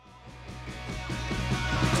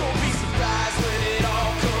Don't be surprised when it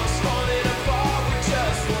all comes falling apart with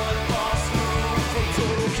just one false move from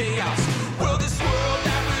total chaos. Will this world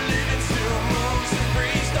that we live in still moves and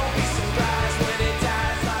breathes? Don't be surprised when it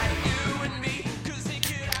dies like you and me, 'cause it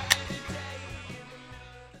could happen today.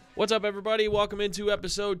 What's up, everybody? Welcome into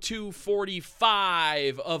episode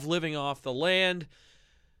 245 of Living Off the Land.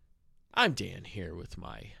 I'm Dan here with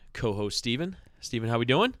my co-host, Steven. Steven, how we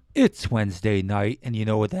doing? It's Wednesday night, and you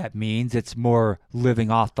know what that means. It's more living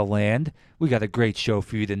off the land. We got a great show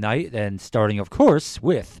for you tonight, and starting, of course,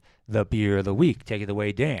 with the beer of the week. Take it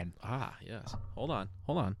away, Dan. Ah, yes. Hold on.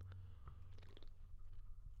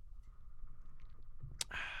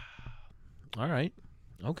 All right.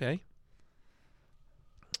 Okay.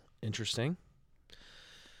 Interesting.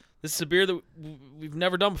 This is a beer that we've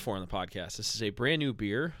never done before on the podcast. This is a brand new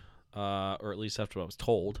beer, or at least that's what I was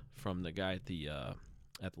told from the guy at the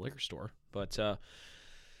liquor store. But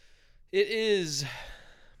it is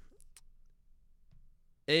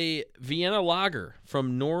a Vienna lager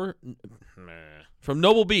from Noble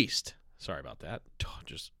Beast. Sorry about that.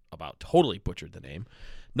 Just about totally butchered the name.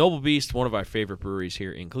 Noble Beast, one of our favorite breweries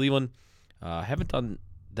here in Cleveland. Haven't done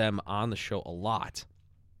them on the show a lot,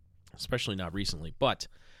 especially not recently, but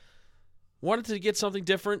wanted to get something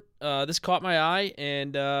different. This caught my eye,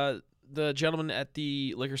 and the gentleman at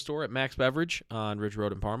the liquor store at Max Beverage on Ridge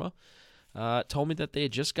Road in Parma told me that they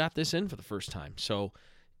had just got this in for the first time. So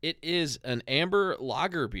it is an amber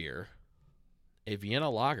lager beer, a Vienna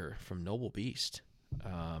lager from Noble Beast.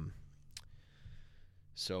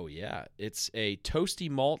 So yeah, it's a toasty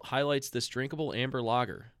malt highlights this drinkable amber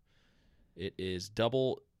lager. It is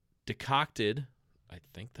double decocted. I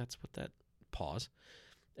think that's what that pause.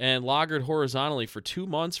 And lagered horizontally for 2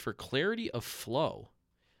 months for clarity of flow.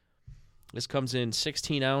 This comes in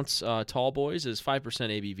 16-ounce tall boys, is 5%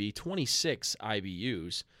 ABV, 26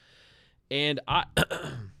 IBUs. And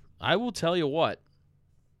I will tell you what,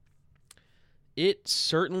 it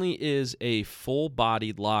certainly is a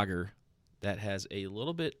full-bodied lager that has a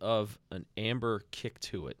little bit of an amber kick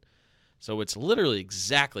to it. So it's literally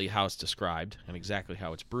exactly how it's described and exactly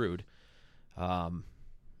how it's brewed. And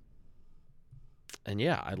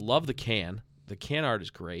yeah, I love the can. The can art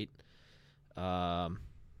is great.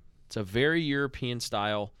 It's a very European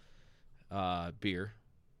style beer.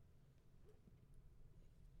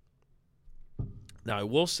 Now, I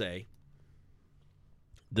will say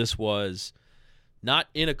this was not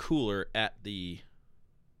in a cooler at the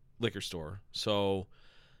liquor store, so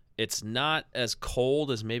it's not as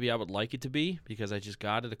cold as maybe I would like it to be because I just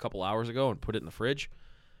got it a couple hours ago and put it in the fridge.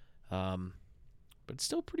 But it's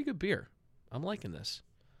still a pretty good beer. I'm liking this.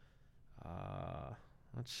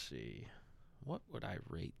 Let's see. What would I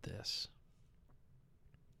rate this?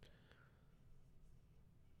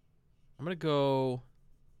 I'm going to go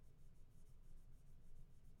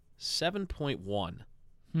 7.1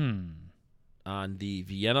 on the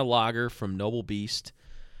Vienna Lager from Noble Beast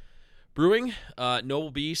Brewing.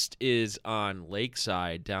 Noble Beast is on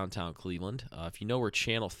Lakeside, downtown Cleveland. If you know where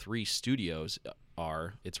Channel 3 studios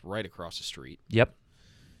are, it's right across the street. Yep.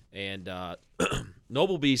 And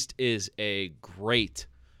Noble Beast is a great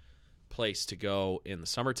place to go in the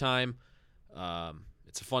summertime.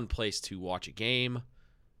 It's a fun place to watch a game.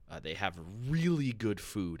 They have really good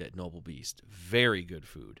food at Noble Beast. Very good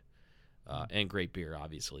food. And great beer,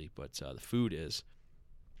 obviously. But the food is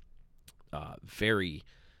very,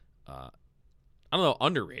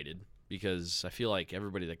 underrated because I feel like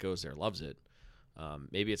everybody that goes there loves it.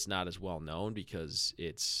 Maybe it's not as well known because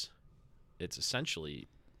it's essentially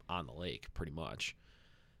on the lake pretty much.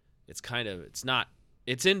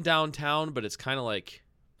 It's in downtown, but it's kind of like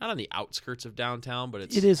not on the outskirts of downtown, but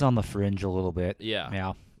It is on the fringe a little bit.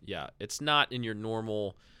 Yeah. It's not in your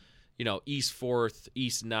normal, East 4th,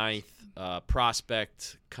 East 9th,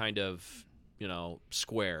 Prospect kind of,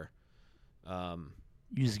 square.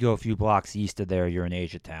 You just go a few blocks east of there, you're in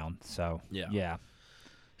Asia Town. So, yeah.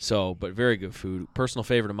 So, but very good food. Personal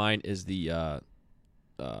favorite of mine is the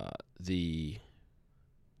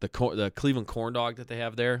Cleveland corn dog that they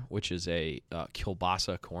have there, which is a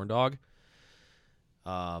kielbasa corn dog.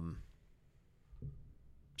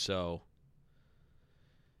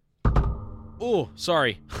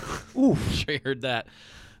 Sorry. Ooh. Sure you heard that.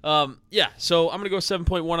 So I'm going to go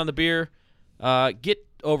 7.1 on the beer. Get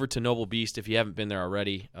over to Noble Beast if you haven't been there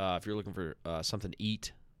already, if you're looking for something to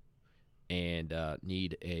eat and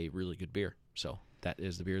need a really good beer. So that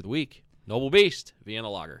is the beer of the week. Noble Beast, Vienna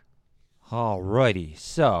Lager. Alrighty,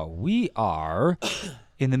 so we are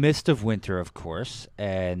in the midst of winter, of course,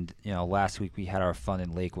 and last week we had our fun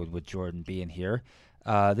in Lakewood with Jordan being here.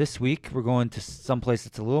 This week we're going to someplace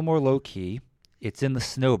that's a little more low key, It's in the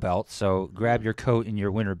snow belt, so grab your coat and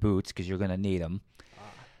your winter boots because you're going to need them.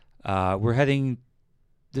 We're heading.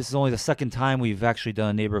 This is only the second time we've actually done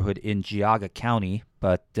a neighborhood in Geauga County,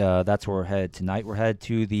 but that's where we're headed tonight. We're headed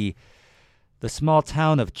to the small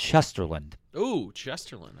town of Chesterland. Ooh,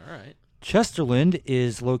 Chesterland. All right. Chesterland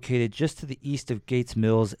is located just to the east of Gates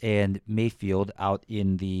Mills and Mayfield, out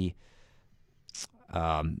in the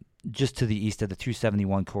just to the east of the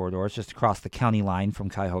 271 corridor. It's just across the county line from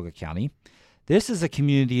Cuyahoga County. This is a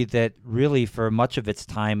community that really, for much of its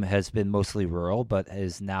time, has been mostly rural, but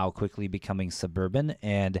is now quickly becoming suburban.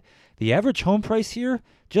 And the average home price here,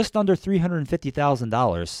 just under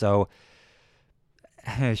 $350,000. So,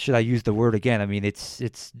 should I use the word again? I mean, it's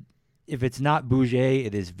if it's not bourgeois,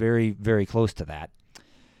 it is very, very close to that.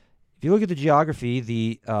 If you look at the geography,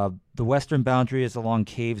 the western boundary is along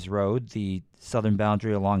Caves Road, the southern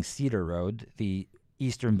boundary along Cedar Road, the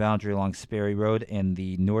eastern boundary along Sperry Road, and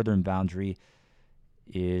the northern boundary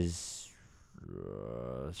is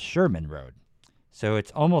Sherman Road. So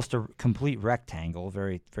it's almost a complete rectangle,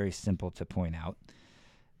 very, very simple to point out.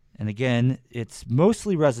 And again, it's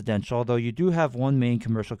mostly residential, although you do have one main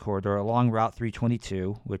commercial corridor along Route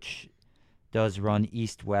 322, which does run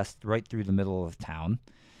east-west right through the middle of town.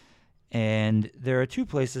 And there are two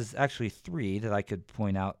places, actually three, that I could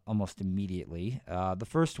point out almost immediately. The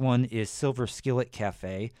first one is Silver Skillet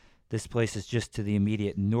Cafe. This place is just to the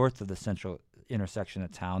immediate north of the central intersection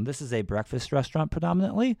of town. This is a breakfast restaurant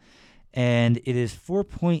predominantly, and it is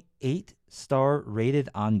 4.8 star rated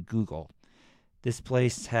on Google. This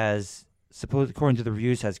place has, according to the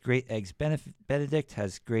reviews, has great eggs Benedict,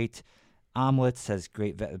 has great omelets, has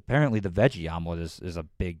great, apparently the veggie omelet is a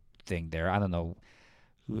big thing there. I don't know.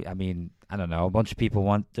 I don't know. A bunch of people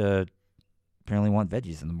apparently want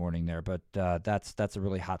veggies in the morning there, but that's a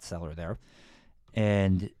really hot seller there.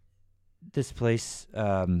 And this place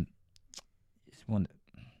is one.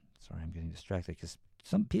 Sorry, I'm getting distracted because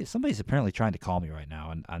somebody's apparently trying to call me right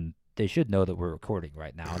now, and they should know that we're recording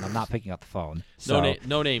right now, and I'm not picking up the phone. So,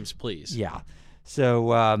 No names, please. Yeah.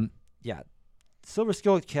 So Silver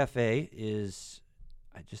Skillet Cafe is.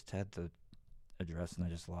 I just had the address and I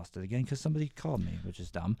just lost it again because somebody called me, which is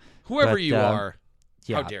dumb. Whoever you are,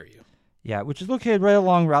 how dare you? Yeah, which is located right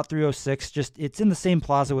along Route 306. It's in the same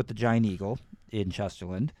plaza with the Giant Eagle in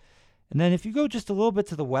Chesterland. And then if you go just a little bit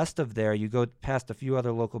to the west of there, you go past a few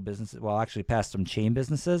other local businesses. Well, actually past some chain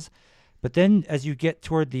businesses. But then as you get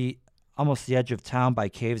toward almost the edge of town by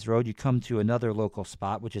Caves Road, you come to another local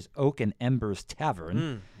spot, which is Oak and Embers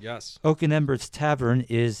Tavern. Yes. Oak and Embers Tavern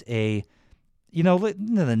is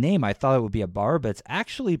the name, I thought it would be a bar, but it's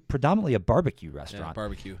actually predominantly a barbecue restaurant. Yeah,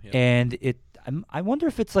 barbecue. Yep. And I wonder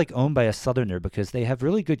if it's like owned by a Southerner because they have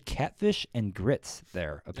really good catfish and grits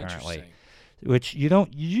there, apparently, which you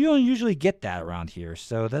don't usually get that around here.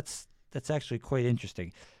 So that's actually quite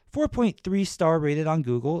interesting. 4.3 star rated on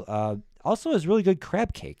Google. Also has really good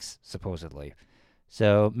crab cakes, supposedly.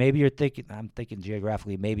 So maybe I'm thinking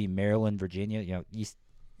geographically, maybe Maryland, Virginia,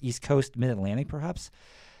 East Coast, Mid-Atlantic, perhaps.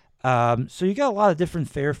 So you got a lot of different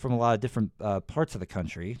fare from a lot of different parts of the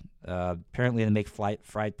country. Apparently they make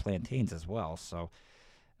fried plantains as well. So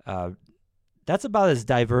that's about as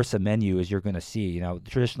diverse a menu as you're going to see.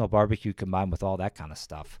 Traditional barbecue combined with all that kind of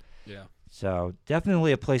stuff. Yeah. So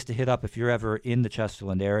definitely a place to hit up if you're ever in the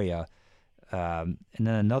Chesterland area. And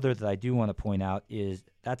then another that I do want to point out is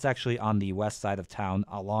that's actually on the west side of town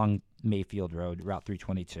along Mayfield Road, Route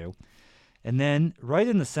 322. And then right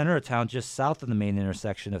in the center of town, just south of the main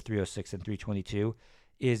intersection of 306 and 322,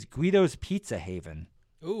 is Guido's Pizza Haven.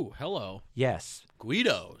 Ooh, hello. Yes.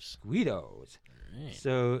 Guido's. All right.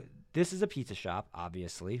 So this is a pizza shop,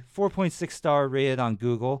 obviously. 4.6 star rated on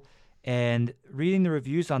Google. And reading the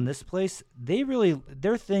reviews on this place,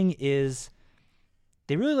 their thing is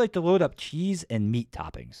they really like to load up cheese and meat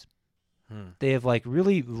toppings. They have like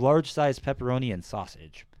really large sized pepperoni and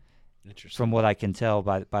sausage. Interesting. From what I can tell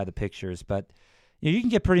by the pictures. But you can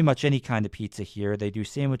get pretty much any kind of pizza here. They do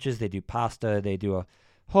sandwiches, they do pasta, they do a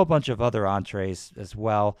whole bunch of other entrees as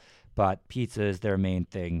well, but pizza is their main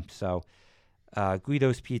thing. So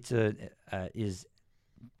Guido's Pizza is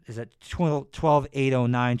at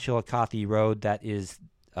 12809 Chillicothe Road. That is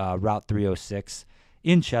Route 306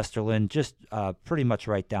 in Chesterland, just pretty much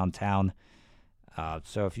right downtown.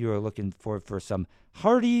 So if you are looking for some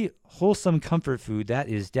hearty, wholesome comfort food, that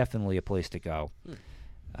is definitely a place to go.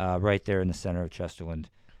 Right there in the center of Chesterland.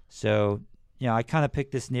 So, I kind of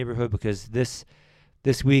picked this neighborhood because this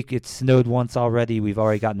week it snowed once already. We've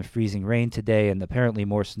already gotten freezing rain today, and apparently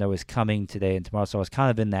more snow is coming today and tomorrow. So I was kind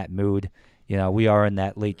of in that mood. We are in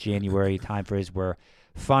that late January time phase where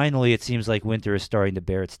finally it seems like winter is starting to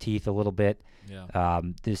bear its teeth a little bit. Yeah.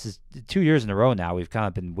 This is 2 years in a row now. We've kind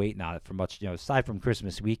of been waiting on it for much, aside from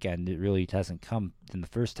Christmas weekend, it really hasn't come in the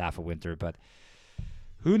first half of winter, but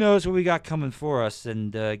who knows what we got coming for us.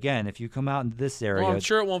 And again, if you come out into this area, Well, I'm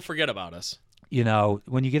sure it won't forget about us.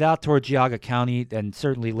 when you get out toward Geauga County, and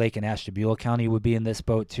certainly Lake and Ashtabula County would be in this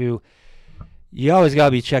boat too, you always got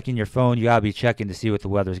to be checking your phone. You got to be checking to see what the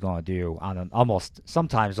weather's going to do on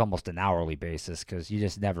sometimes almost an hourly basis, because you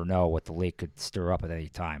just never know what the lake could stir up at any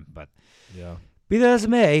time. But Yeah. be that as it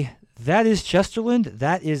may, that is Chesterland.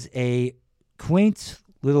 That is a quaint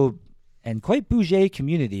little and quite bougie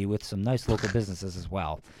community with some nice local businesses as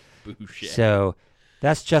well. Boucher. So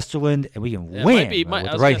that's Chesterland, and we can It wham might be, with I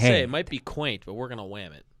the was right going to say, hand. it might be quaint, but we're going to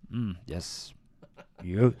wham it. Yes.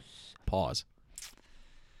 Yes. Pause.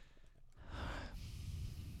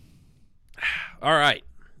 All right.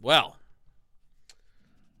 Well,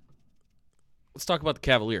 let's talk about the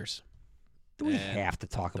Cavaliers. Do we And have to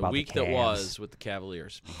talk The about week the that Cavs? was with the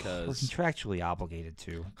Cavaliers We're because contractually obligated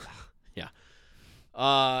to.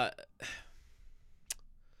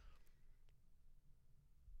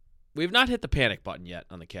 we've not hit the panic button yet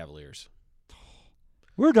on the Cavaliers.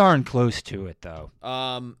 We're darn close to it, though.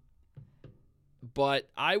 But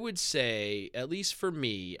I would say, at least for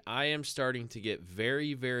me, I am starting to get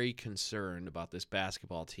very, very concerned about this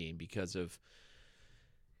basketball team because of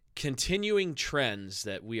continuing trends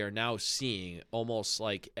that we are now seeing. Almost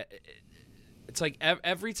like it's like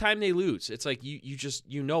every time they lose, it's like you just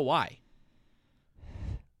why.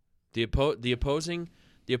 The opposing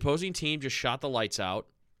team just shot the lights out.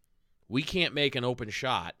 We can't make an open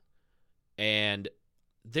shot, and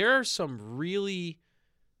there are some really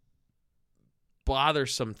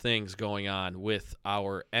bothersome things going on with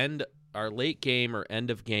our late game or end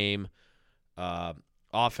of game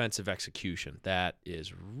offensive execution that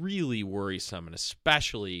is really worrisome, and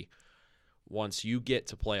especially once you get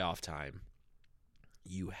to playoff time,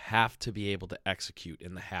 you have to be able to execute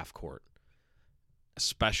in the half court,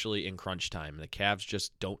 especially in crunch time. The Cavs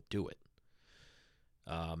just don't do it.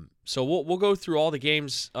 So we'll go through all the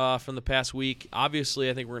games from the past week. Obviously,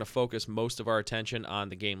 I think we're going to focus most of our attention on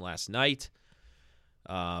the game last night.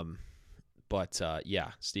 But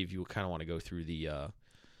Steve, you kind of want to go through the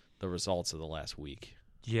results of the last week.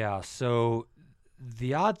 Yeah, so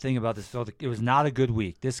the odd thing about this, though, it was not a good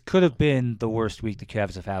week. This could have been the worst week the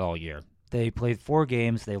Cavs have had all year. They played 4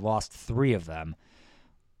 games. They lost 3 of them.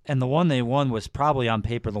 And the one they won was probably on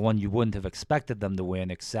paper the one you wouldn't have expected them to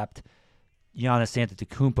win, except Giannis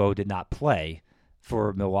Antetokounmpo did not play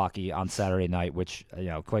for Milwaukee on Saturday night, which,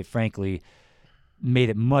 quite frankly,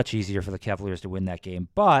 made it much easier for the Cavaliers to win that game.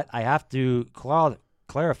 But I have to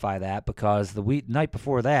clarify that because the night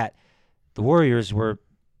before that, the Warriors were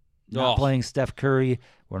not playing Steph Curry,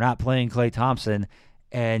 were not playing Klay Thompson,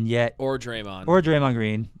 and yet or Draymond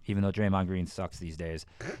Green, even though Draymond Green sucks these days.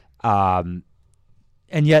 And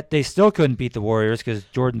yet they still couldn't beat the Warriors because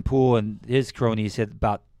Jordan Poole and his cronies hit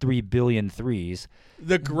about 3 billion threes.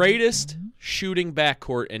 The greatest shooting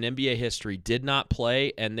backcourt in NBA history did not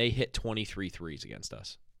play, and they hit 23 threes against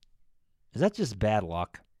us. Is that just bad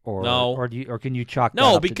luck, or No. or can you chalk that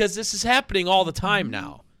No, up because this is happening all the time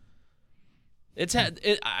now.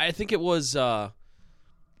 I think it was in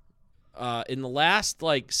the last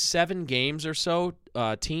 7 games or so,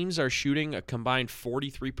 teams are shooting a combined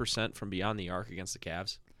 43% from beyond the arc against the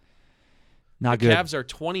Cavs. not The good? Cavs are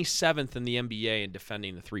 27th in the NBA in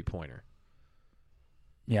defending the three-pointer.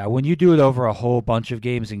 Yeah, when you do it over a whole bunch of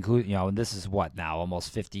games, including and this is what now,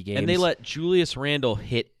 almost 50 games. And they let Julius Randle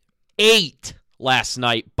hit 8 last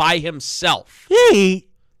night by himself. 8.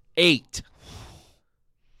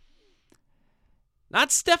 Not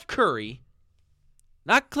Steph Curry,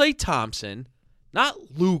 not Klay Thompson,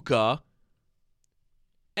 not Luka.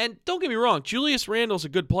 And don't get me wrong, Julius Randle's a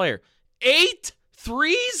good player. 8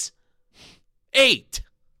 threes? 8.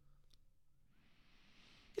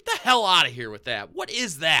 Get the hell out of here with that. What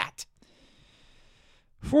is that?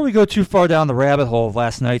 Before we go too far down the rabbit hole of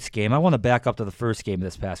last night's game, I want to back up to the first game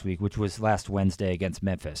this past week, which was last Wednesday against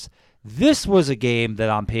Memphis. This was a game that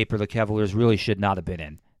on paper the Cavaliers really should not have been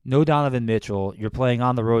in. No Donovan Mitchell. You're playing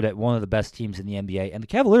on the road at one of the best teams in the NBA, and the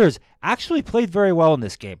Cavaliers actually played very well in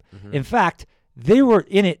this game. Mm-hmm. In fact, they were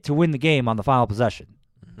in it to win the game on the final possession.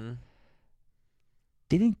 Mm-hmm.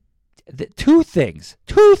 Two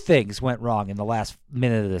things went wrong in the last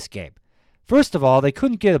minute of this game. First of all, they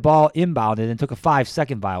couldn't get a ball inbounded and took a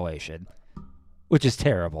 5-second violation, which is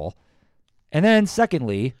terrible. And then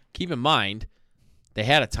secondly, Keep in mind, they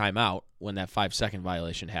had a timeout when that 5-second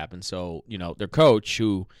violation happened. So, their coach,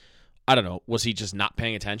 who, I don't know, was he just not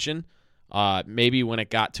paying attention? Maybe when it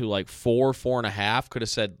got to like 4.5, could have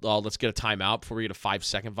said, "Oh, let's get a timeout before we get a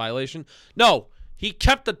 5-second violation." No, he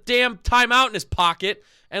kept the damn timeout in his pocket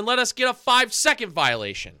and let us get a 5-second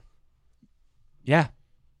violation. Yeah,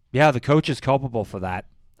 the coach is culpable for that.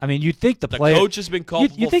 I mean, you'd think the player. coach has been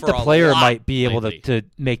culpable. You think for the a player lot might be able lately. to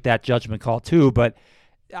make that judgment call too, but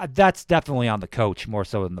that's definitely on the coach more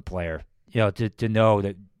so than the player. To know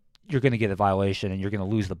that you're going to get a violation and you're going to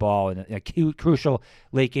lose the ball in a crucial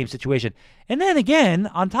late game situation. And then again,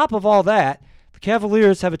 on top of all that, the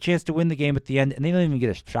Cavaliers have a chance to win the game at the end, and they don't even get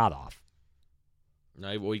a shot off.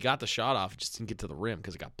 No, well, he got the shot off, just didn't get to the rim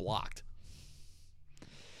because it got blocked.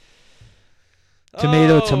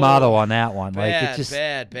 Tomato on that one. Bad, it's just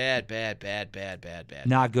bad.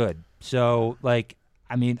 not good. So,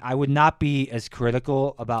 I mean, I would not be as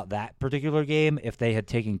critical about that particular game if they had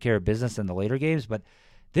taken care of business in the later games. But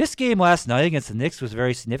this game last night against the Knicks was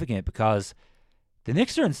very significant because the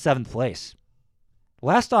Knicks are in 7th place.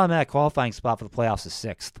 Last automatic qualifying spot for the playoffs is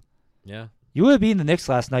 6th. Yeah. You would have beaten the Knicks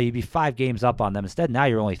last night. You'd be 5 games up on them. Instead, now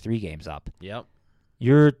you're only 3 games up. Yep.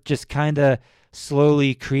 You're just kind of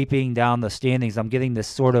slowly creeping down the standings. I'm getting this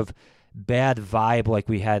sort of bad vibe like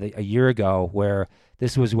we had a year ago where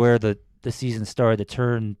this was where the season started to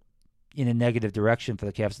turn in a negative direction for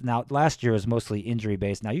the Cavs. Now, last year was mostly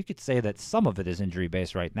injury-based. Now, you could say that some of it is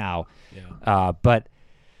injury-based right now. Yeah. But,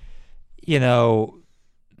 yeah,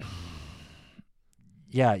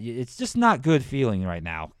 it's just not good feeling right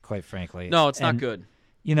now, quite frankly. No, it's not good.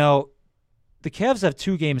 The Cavs have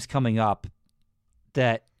 2 games coming up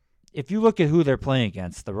that if you look at who they're playing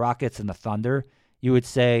against, the Rockets and the Thunder, you would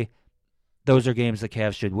say those are games the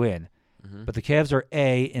Cavs should win. Mm-hmm. But the Cavs are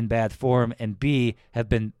A, in bad form, and B, have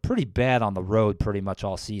been pretty bad on the road pretty much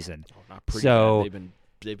all season. Oh, not pretty So- bad.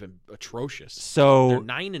 They've been atrocious. So They're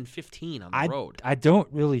 9-15 on the road. I don't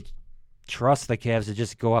really trust the Cavs to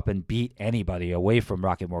just go up and beat anybody away from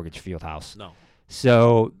Rocket Mortgage Fieldhouse. No.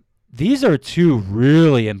 So these are 2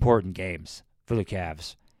 really important games for the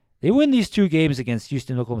Cavs. They win these 2 games against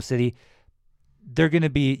Houston and Oklahoma City, they're going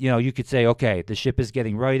to be, you could say, okay, the ship is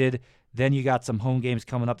getting righted. Then you got some home games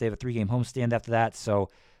coming up. They have a 3-game homestand after that,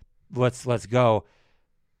 so let's go.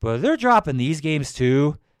 But if they're dropping these games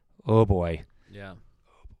too, oh boy. Yeah.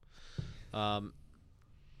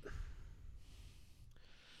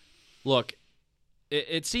 Look,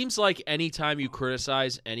 it seems like anytime you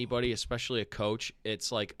criticize anybody, especially a coach,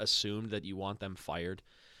 it's like assumed that you want them fired.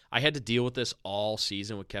 I had to deal with this all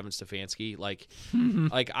season with Kevin Stefanski. Like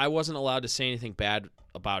I wasn't allowed to say anything bad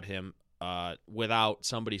about him without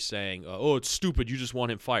somebody saying, "Oh, it's stupid. You just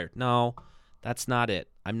want him fired." No, that's not it.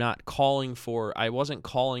 I wasn't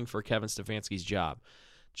calling for Kevin Stefanski's job.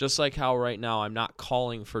 Just like how right now I'm not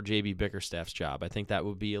calling for JB Bickerstaff's job. I think that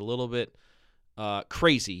would be a little bit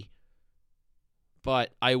crazy.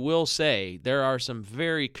 But I will say there are some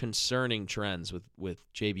very concerning trends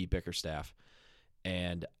with JB Bickerstaff.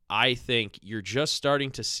 And I think you're just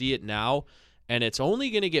starting to see it now, and it's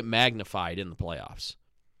only going to get magnified in the playoffs.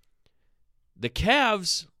 The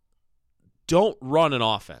Cavs don't run an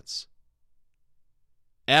offense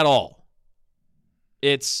at all.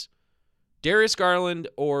 It's Darius Garland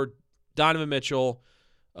or Donovan Mitchell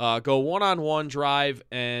go one-on-one drive,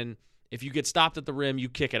 and if you get stopped at the rim, you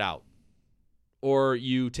kick it out. Or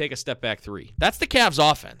you take a step-back 3. That's the Cavs'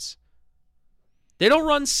 offense. They don't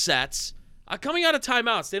run sets. Coming out of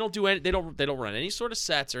timeouts, they don't do any. They don't run any sort of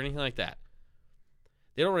sets or anything like that.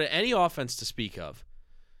 They don't run any offense to speak of.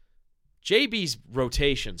 JB's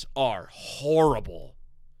rotations are horrible.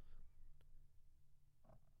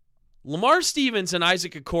 Lamar Stevens and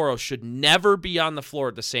Isaac Okoro should never be on the floor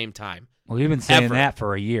at the same time. Well, we've been saying Ever. that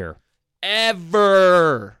for a year.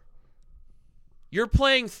 Ever. You're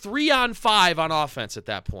playing 3-on-5 on offense at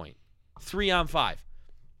that point. 3-on-5.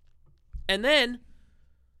 And then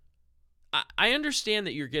I understand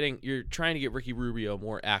that you're trying to get Ricky Rubio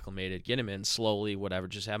more acclimated, get him in slowly, whatever,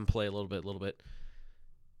 just have him play a little bit.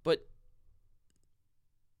 But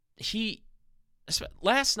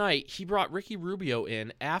last night he brought Ricky Rubio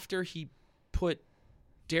in after he put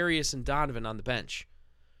Darius and Donovan on the bench.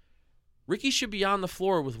 Ricky should be on the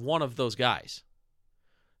floor with one of those guys.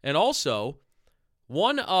 And also,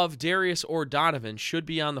 one of Darius or Donovan should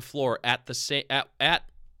be on the floor at the same at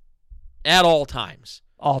all times.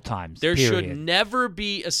 All times. There period. should never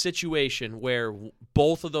be a situation where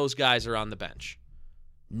both of those guys are on the bench.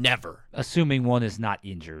 Never. Assuming one is not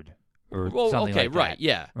injured or something like that. Right,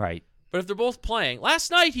 yeah. Right. But if they're both playing,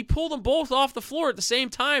 last night he pulled them both off the floor at the same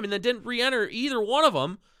time and then didn't re-enter either one of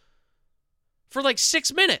them for like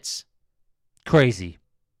 6 minutes. Crazy.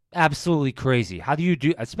 Absolutely crazy. How do you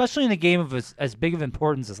do, especially in a game of as big of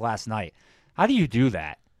importance as last night, how do you do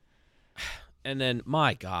that? And then,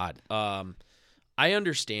 my God, I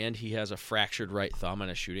understand he has a fractured right thumb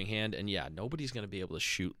and a shooting hand, and yeah, nobody's going to be able to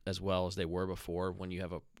shoot as well as they were before when you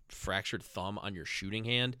have a fractured thumb on your shooting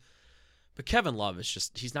hand. But Kevin Love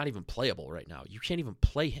is he's not even playable right now. You can't even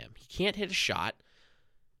play him. He can't hit a shot.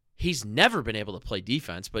 He's never been able to play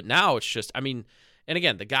defense, but now it's just, and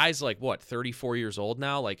again, the guy's like, 34 years old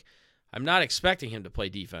now? Like, I'm not expecting him to play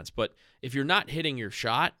defense, but if you're not hitting your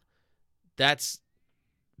shot, that's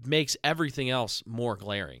makes everything else more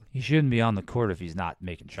glaring. He shouldn't be on the court if he's not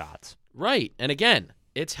making shots. Right. And again,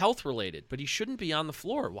 it's health related, but he shouldn't be on the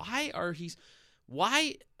floor.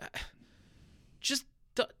 Just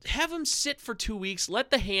have him sit for 2 weeks, let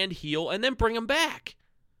the hand heal, and then bring him back.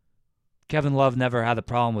 Kevin Love never had a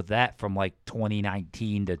problem with that from like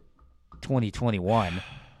 2019 to 2021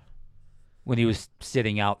 when he was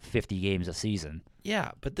sitting out 50 games a season.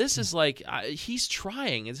 Yeah, but this is like he's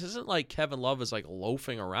trying. This isn't like Kevin Love is like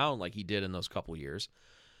loafing around like he did in those couple years.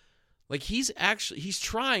 Like he's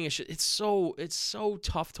trying. It's so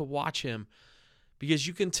tough to watch him because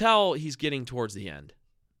you can tell he's getting towards the end.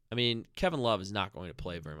 I mean, Kevin Love is not going to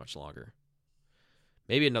play very much longer.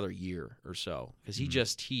 Maybe another year or so because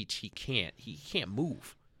he can't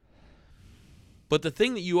move. But the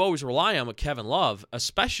thing that you always rely on with Kevin Love,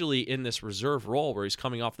 especially in this reserve role where he's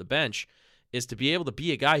coming off the bench, is to be able to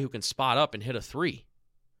be a guy who can spot up and hit a three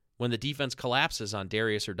when the defense collapses on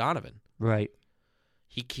Darius or Donovan. Right.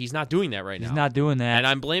 He's not doing that right now. He's not doing that. And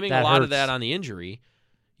I'm blaming a lot of that on the injury.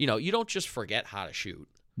 You don't just forget how to shoot.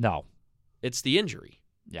 No. It's the injury.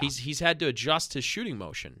 Yeah. He's had to adjust his shooting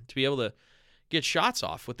motion to be able to get shots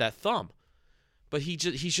off with that thumb. But he's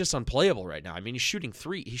just unplayable right now. I mean, he's shooting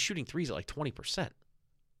threes at like 20%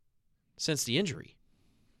 since the injury.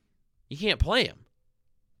 You can't play him.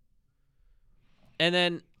 And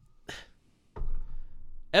then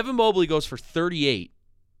Evan Mobley goes for 38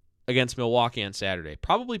 against Milwaukee on Saturday.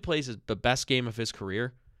 Probably plays the best game of his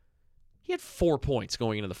career. He had 4 points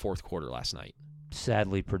going into the fourth quarter last night.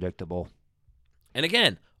 Sadly predictable. And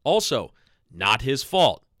again, also, not his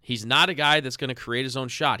fault. He's not a guy that's going to create his own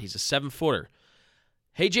shot. He's a 7-footer.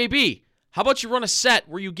 Hey, JB, how about you run a set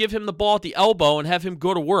where you give him the ball at the elbow and have him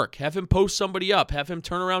go to work? Have him post somebody up. Have him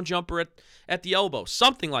turn around jumper at the elbow.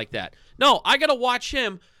 Something like that. No, I got to watch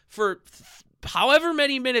him for however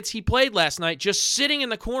many minutes he played last night just sitting in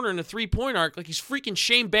the corner in the three-point arc like he's freaking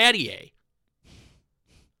Shane Battier.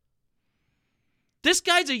 This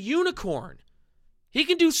guy's a unicorn. He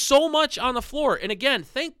can do so much on the floor. And again,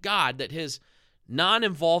 thank God that his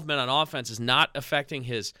non-involvement on offense is not affecting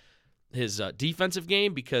his defensive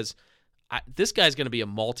game because this guy's going to be a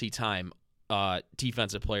multi-time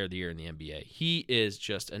defensive player of the year in the NBA. He is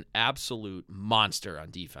just an absolute monster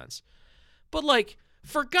on defense. But, like,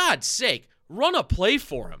 for God's sake, run a play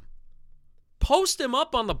for him. Post him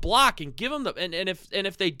up on the block and give him and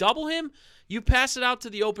if they double him, you pass it out to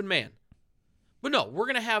the open man. But no, we're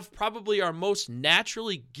going to have probably our most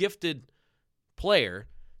naturally gifted player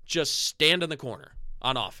just stand in the corner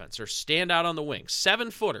on offense or stand out on the wing.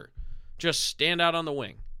 7-footer, just stand out on the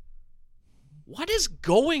wing. What is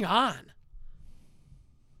going on?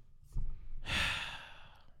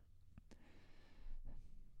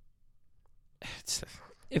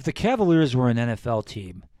 If the Cavaliers were an NFL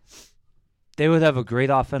team, they would have a great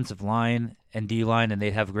offensive line and D-line, and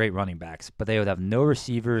they'd have great running backs, but they would have no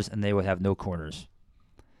receivers and they would have no corners.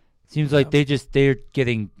 Seems like they're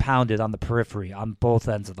getting pounded on the periphery on both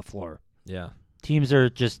ends of the floor. Yeah. Teams are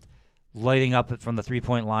just lighting up from the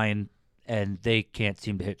three-point line, and they can't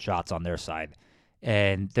seem to hit shots on their side.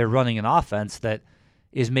 And they're running an offense that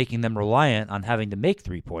is making them reliant on having to make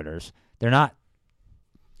three-pointers. They're not,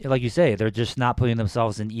 like you say, they're just not putting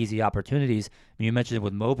themselves in easy opportunities. I mean, you mentioned it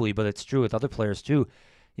with Mobley, but it's true with other players too.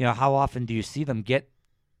 How often do you see them get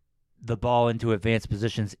the ball into advanced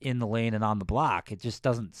positions in the lane and on the block? It just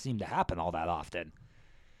doesn't seem to happen all that often.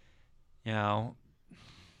 They're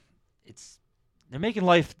making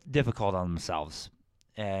life difficult on themselves,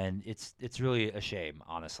 and it's really a shame,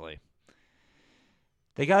 honestly.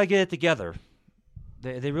 They got to get it together.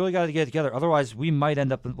 They really got to get it together. Otherwise, we might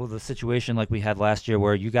end up with a situation like we had last year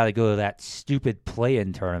where you got to go to that stupid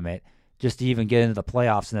play-in tournament just to even get into the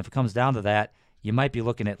playoffs. And if it comes down to that, you might be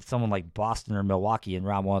looking at someone like Boston or Milwaukee in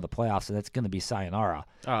round one of the playoffs, and it's going to be sayonara.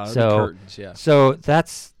 The curtains, yeah. So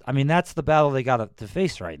that's the battle they got to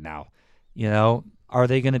face right now. Are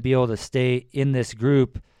they going to be able to stay in this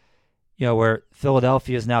group, where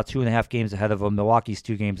Philadelphia is now 2.5 games ahead of them, Milwaukee's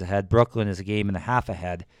 2 games ahead, Brooklyn is 1.5 games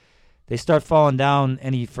ahead. They start falling down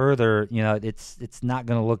any further, it's not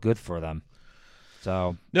going to look good for them.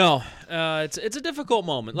 So No, it's a difficult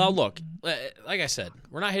moment. Now, look, like I said,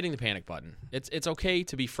 we're not hitting the panic button. It's okay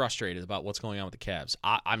to be frustrated about what's going on with the Cavs.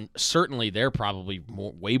 I'm certainly they're probably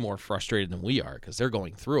way more frustrated than we are because they're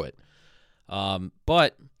going through it.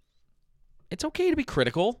 But it's okay to be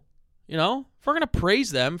critical. You know, if we're gonna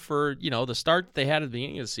praise them for the start they had at the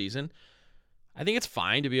beginning of the season, I think it's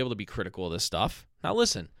fine to be able to be critical of this stuff. Now,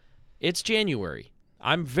 listen, it's January.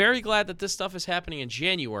 I'm very glad that this stuff is happening in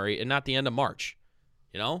January and not the end of March.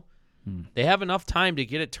 They have enough time to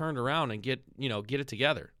get it turned around and get it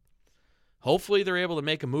together. Hopefully they're able to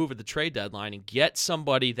make a move at the trade deadline and get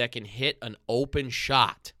somebody that can hit an open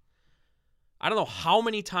shot. I don't know how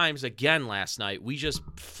many times again last night we just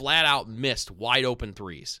flat out missed wide open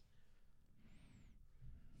threes.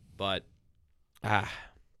 But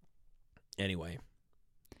anyway.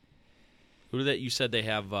 Who did that you said they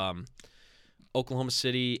have Oklahoma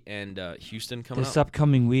City and Houston coming this up?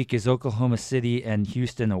 upcoming week is Oklahoma City and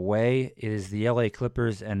Houston away. It is the LA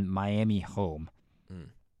Clippers and Miami home.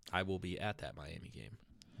 I will be at that Miami game.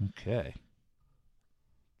 Okay.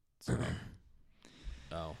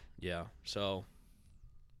 Oh, yeah. So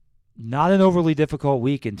Not an overly difficult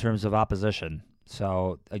week in terms of opposition.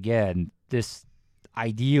 So, again, this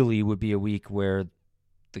ideally would be a week where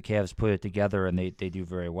the Cavs put it together and they do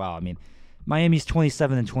very well. I mean, Miami's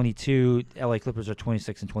 27-22, LA Clippers are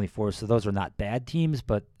 26-24, so those are not bad teams,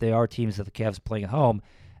 but they are teams that the Cavs are playing at home.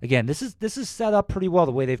 Again, this is set up pretty well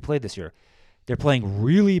the way they've played this year. They're playing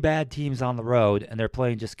really bad teams on the road, and they're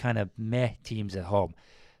playing just kind of meh teams at home.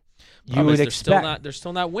 You would expect they're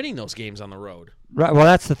still not winning those games on the road. Right, well,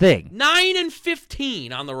 that's the thing.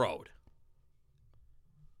 9-15 on the road.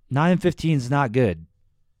 9-15 is not good,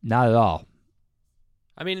 not at all.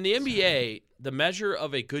 I mean, in the NBA, the measure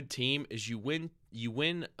of a good team is you win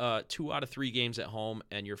 2 out of 3 games at home,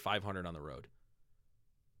 and you're 500 on the road.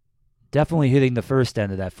 Definitely hitting the first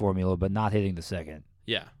end of that formula, but not hitting the second.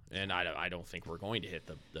 Yeah, and I don't think we're going to hit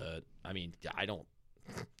the. I mean, I don't.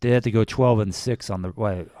 They had to go 12-6 on the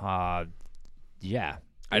way. Yeah,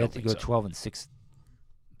 I don't have to think go so. 12-6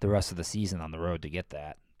 the rest of the season on the road to get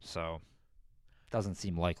that. So, doesn't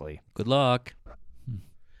seem likely. Good luck.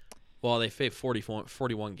 Well, they played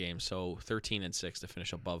 41 games, so 13-6 to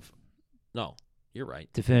finish above. No, you're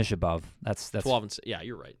right. To finish above, that's 12 yeah,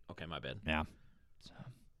 you're right. Okay, my bad. Yeah.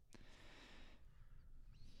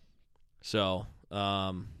 So,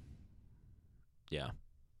 yeah,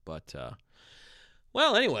 but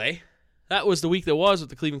well, anyway, that was the week that was with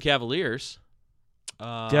the Cleveland Cavaliers.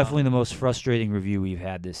 Definitely the most frustrating review we've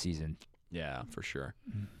had this season. Yeah, for sure.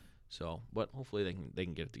 So, but hopefully they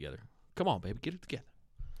can get it together. Come on, baby, get it together.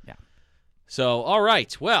 Yeah. So, all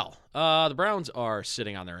right. Well, the Browns are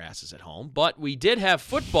sitting on their asses at home, but we did have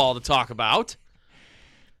football to talk about.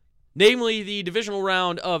 Namely, the divisional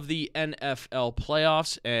round of the NFL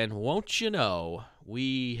playoffs, and won't you know,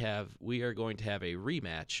 we are going to have a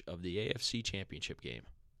rematch of the AFC Championship game.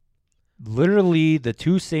 Literally the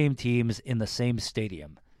two same teams in the same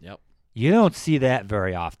stadium. Yep. You don't see that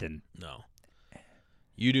very often. No,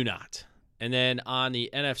 you do not. And then on the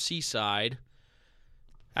NFC side,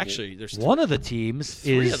 actually, there's one of the teams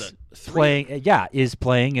three is of the- three- playing. Yeah, is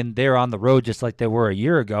playing, and they're on the road just like they were a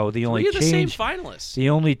year ago. The only three of the same change, finalists.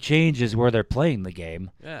 the only change is where they're playing the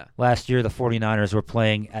game. Yeah. Last year, the 49ers were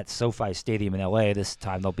playing at SoFi Stadium in L.A. This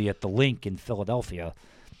time, they'll be at the Link in Philadelphia,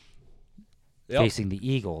 facing the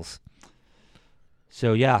Eagles.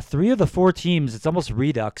 So, yeah, 3 of the 4 teams, it's almost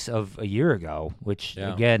redux of a year ago, which,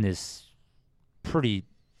 again, is pretty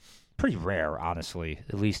rare, honestly.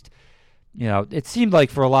 At least, it seemed like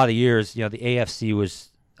for a lot of years, the AFC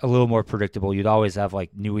was a little more predictable. You'd always have,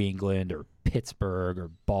 like, New England or Pittsburgh or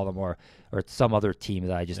Baltimore or some other team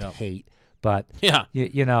that I just hate. But, Yeah.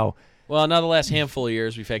 Well, now the last handful of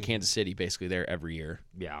years, we've had Kansas City basically there every year.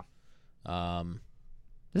 Yeah.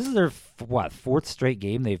 This is their, 4th straight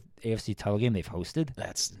game AFC title game they've hosted?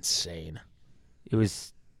 That's insane. It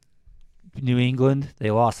was New England.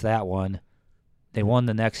 They lost that one. They won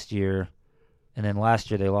the next year. And then last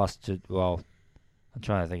year they lost to, I'm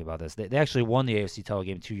trying to think about this. They actually won the AFC title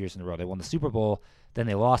game 2 years in a row. They won the Super Bowl. Then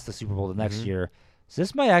they lost the Super Bowl the next year. So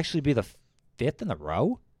this might actually be the 5th in a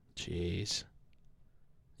row? Jeez.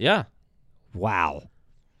 Yeah. Wow.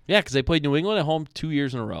 Yeah, because they played New England at home 2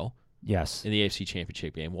 years in a row. Yes. In the AFC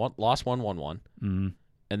Championship game. Lost one, won one. Mm-hmm.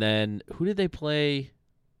 And then who did they play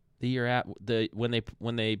the year at when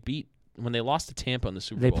they lost to Tampa in the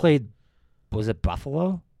Super Bowl? They played, was it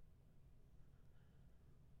Buffalo?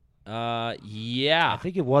 Yeah. I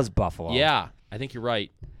think it was Buffalo. Yeah, I think you're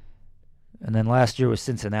right. And then last year was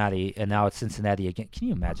Cincinnati, and now it's Cincinnati again. Can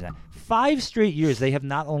you imagine that? 5 straight years they have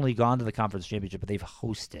not only gone to the conference championship, but they've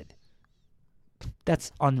hosted.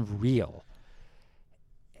 That's unreal.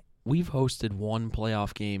 We've hosted one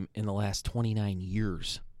playoff game in the last 29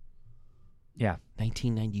 years. Yeah.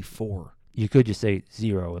 1994. You could just say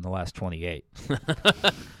 0 in the last 28.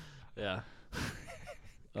 Yeah.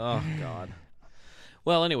 Oh, God.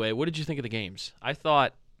 Well, anyway, what did you think of the games? I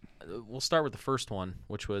thought we'll start with the first one,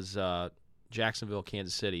 which was Jacksonville,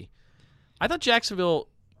 Kansas City. I thought Jacksonville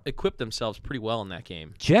equipped themselves pretty well in that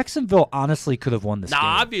game. Jacksonville honestly could have won this game.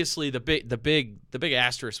 Obviously, the big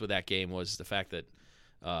asterisk with that game was the fact that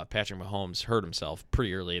Patrick Mahomes hurt himself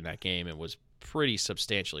pretty early in that game and was pretty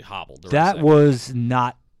substantially hobbled. That was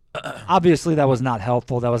not obviously that was not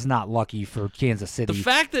helpful. That was not lucky for Kansas City. The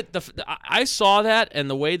fact that I saw that and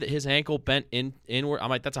the way that his ankle bent inward, I'm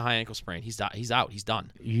like, that's a high ankle sprain. He's out. He's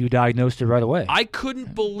done. You diagnosed it right away. I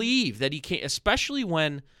couldn't believe that he can't, especially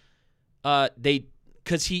when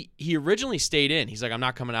because he originally stayed in. He's like, I'm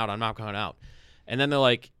not coming out. And then they're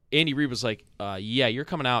like, Andy Reid was like, yeah, you're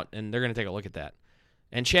coming out, and they're going to take a look at that.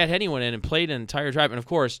 And Chad Henne went in and played an entire drive. And, of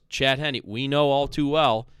course, Chad Henne, we know all too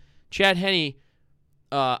well, Chad Henne,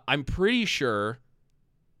 I'm pretty sure,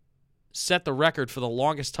 set the record for the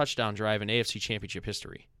longest touchdown drive in AFC Championship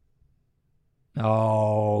history.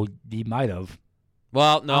 Oh, he might have.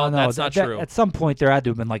 Well, no, that's not true. At some point, there had to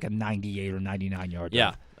have been like a 98 or 99-yard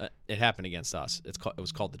drive. Yeah, it happened against us. It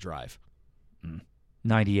was called the drive.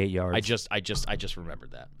 98 yards. I just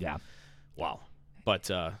remembered that. Yeah. Wow. But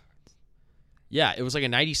yeah, it was like a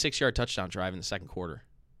 96-yard touchdown drive in the second quarter.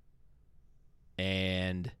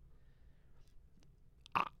 And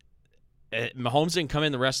Mahomes didn't come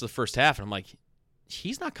in the rest of the first half, and I'm like,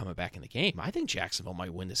 he's not coming back in the game. I think Jacksonville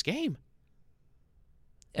might win this game.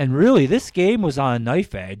 And really, this game was on a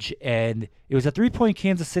knife edge, and it was a 3-point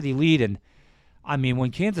Kansas City lead. And, I mean,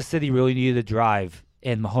 when Kansas City really needed a drive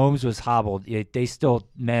and Mahomes was hobbled, they still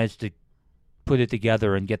managed to put it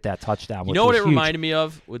together and get that touchdown. You know what it reminded me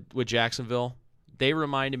of with Jacksonville? They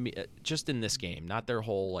reminded me, just in this game, not their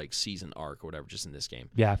whole like season arc or whatever, just in this game.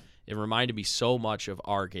 Yeah. It reminded me so much of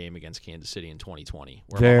our game against Kansas City in 2020.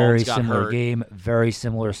 Where very Mahomes got similar hurt. game, very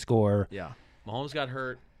similar score. Yeah. Mahomes got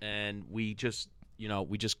hurt, and we just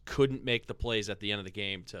couldn't make the plays at the end of the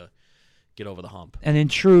game to get over the hump. And in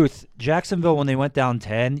truth, Jacksonville, when they went down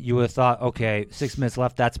 10, you would have thought, okay, 6 minutes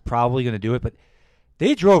left, that's probably going to do it. But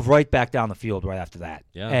they drove right back down the field right after that.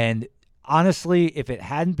 Yeah. And honestly, if it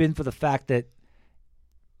hadn't been for the fact that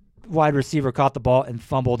wide receiver caught the ball and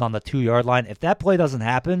fumbled on the 2-yard line, if that play doesn't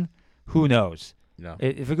happen, who knows? No.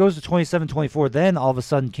 If it goes to 27-24, then all of a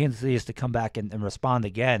sudden Kansas City has to come back and respond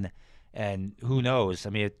again. And who knows? I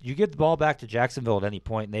mean, if you get the ball back to Jacksonville at any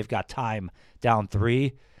point and they've got time down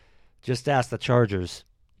 3, just ask the Chargers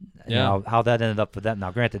how that ended up for them.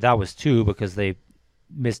 Now, granted, that was 2 because they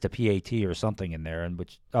missed a PAT or something in there.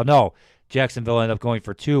 Jacksonville ended up going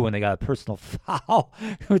for 2 when they got a personal foul,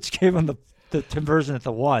 which gave them the conversion at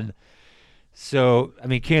the 1. So, I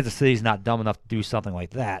mean, Kansas City's not dumb enough to do something like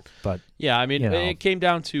that. But yeah, I mean, it came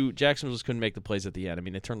down to Jacksonville just couldn't make the plays at the end. I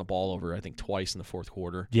mean, they turned the ball over, I think, twice in the fourth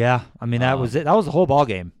quarter. Yeah, I mean, that was it. That was the whole ball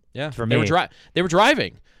game. Yeah, for me. They were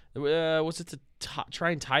driving. Was it to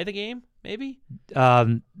try and tie the game? Maybe.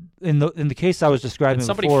 In the case I was describing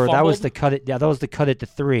before, fumbled? that was to cut it. Yeah, that was to cut it to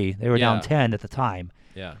 3. They were down 10 at the time.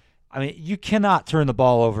 Yeah. I mean, you cannot turn the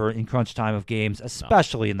ball over in crunch time of games,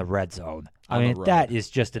 especially in the red zone. I mean, that is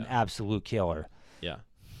just an absolute killer. Yeah.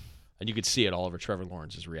 And you could see it all over Trevor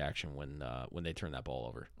Lawrence's reaction when they turned that ball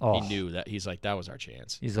over. Oh. He knew that. He's like, that was our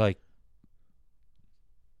chance. He's like,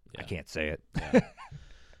 yeah. I can't say it.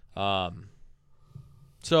 Yeah.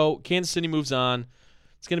 So Kansas City moves on.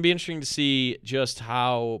 It's going to be interesting to see just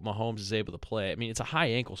how Mahomes is able to play. I mean, it's a high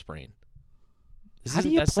ankle sprain. How do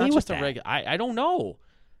you play with that? I don't know.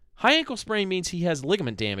 High ankle sprain means he has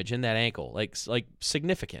ligament damage in that ankle, like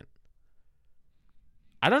significant.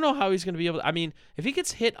 I don't know how he's going to be able to. I mean, if he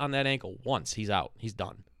gets hit on that ankle once, he's out. He's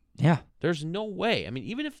done. Yeah. There's no way. I mean,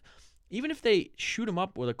 even if they shoot him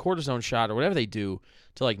up with a cortisone shot or whatever they do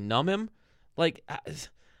to like numb him, like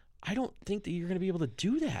I don't think that you're going to be able to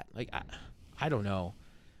do that. Like I don't know.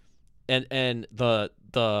 And the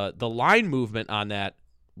line movement on that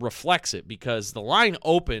reflects it because the line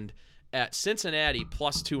opened at Cincinnati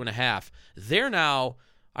plus 2.5. They're now,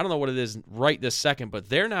 I don't know what it is right this second, but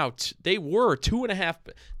they're now they were 2.5.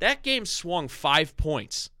 That game swung 5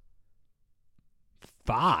 points.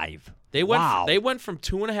 5. They went. Wow. They went from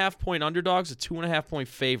 2.5-point underdogs to 2.5-point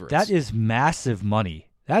favorites. That is massive money.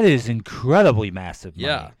 That is incredibly massive money.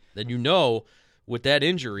 Yeah. Then with that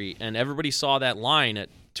injury, and everybody saw that line at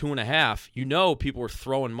 2.5, people were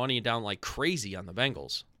throwing money down like crazy on the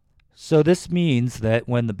Bengals. So this means that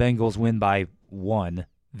when the Bengals win by 1,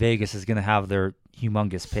 Vegas is going to have their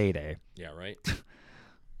humongous payday. Yeah, right.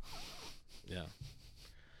 Yeah.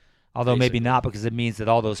 Although maybe Basically. not, because it means that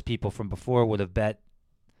all those people from before would have bet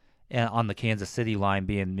on the Kansas City line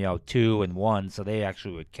being 2 and 1, so they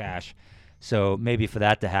actually would cash. So maybe for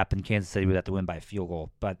that to happen, Kansas City would have to win by a field goal.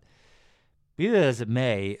 But be that as it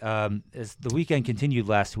may, as the weekend continued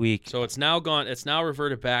last week, So it's now gone. It's now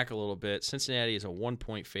reverted back a little bit. Cincinnati is a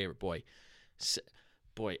 1-point favorite. Boy,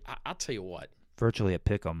 I'll tell you what. virtually a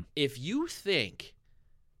pick 'em. If you think,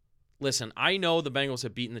 listen, I know the Bengals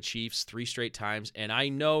have beaten the Chiefs 3 straight times, and I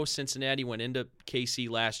know Cincinnati went into KC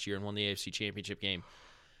last year and won the AFC Championship game.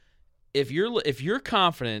 If you're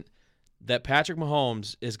confident that Patrick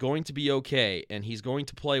Mahomes is going to be okay and he's going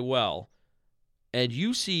to play well, and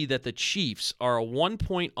you see that the Chiefs are a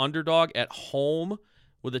 1-point underdog at home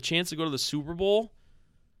with a chance to go to the Super Bowl,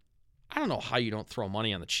 I don't know how you don't throw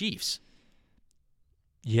money on the Chiefs.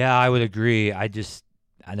 Yeah, I would agree. I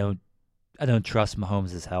don't trust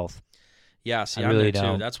Mahomes' health. Yeah, see, I I'm really there too.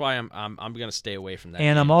 don't. That's why I'm going to stay away from that.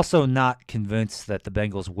 And game. I'm also not convinced that the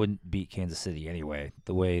Bengals wouldn't beat Kansas City anyway,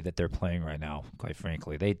 the way that they're playing right now, quite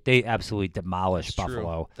frankly. They absolutely demolished That's true.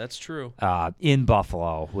 Buffalo That's true. in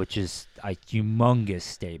Buffalo, which is a humongous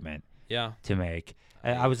statement Yeah. to make.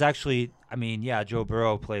 I was actually, Joe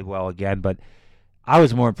Burrow played well again, but I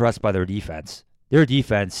was more impressed by their defense. Their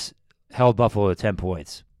defense held Buffalo to 10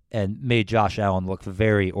 points and made Josh Allen look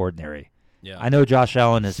very ordinary. Yeah. I know Josh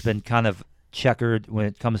Allen has been kind of checkered when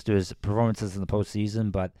it comes to his performances in the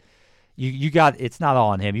postseason, but it's not all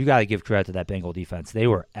on him. You got to give credit to that Bengal defense. They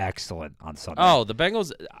were excellent on Sunday. Oh, the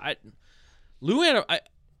Bengals.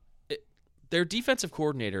 Their defensive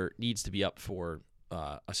coordinator needs to be up for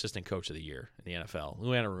assistant coach of the year in the NFL.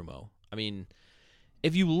 Lou Anarumo. I mean,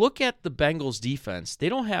 if you look at the Bengals defense, they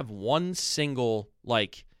don't have one single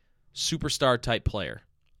superstar type player.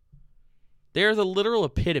 They're the literal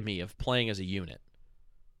epitome of playing as a unit.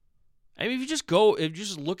 I mean, if you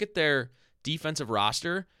just look at their defensive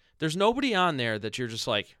roster, there's nobody on there that you're just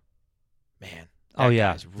like, man. Oh,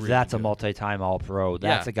 yeah. Guy's really That's a good. multi-time All-Pro.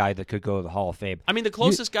 That's Yeah. a guy that could go to the Hall of Fame. I mean, the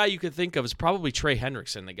closest guy you could think of is probably Trey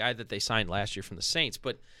Hendrickson, the guy that they signed last year from the Saints.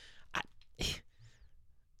 But,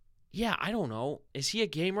 I don't know. Is he a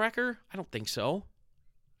game wrecker? I don't think so.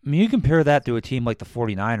 I mean, you compare that to a team like the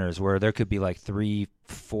 49ers where there could be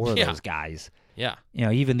 3-4 of Yeah. those guys. Yeah.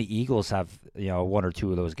 Even the Eagles have, 1 or 2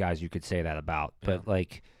 of those guys you could say that about. But,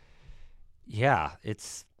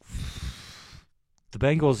 it's the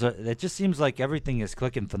Bengals. It just seems like everything is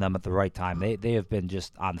clicking for them at the right time. They have been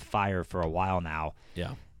just on fire for a while now.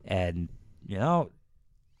 Yeah. And,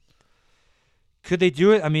 could they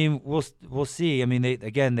do it? I mean, we'll see. I mean,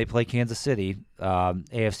 they play Kansas City,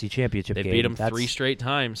 AFC Championship They game. beat them 3 straight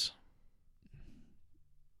times.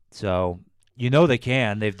 So, they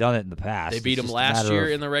can. They've done it in the past. They beat It's them just a last matter year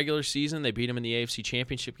of- in the regular season. They beat them in the AFC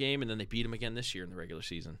Championship game, and then they beat them again this year in the regular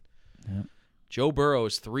season. Yep. Joe Burrow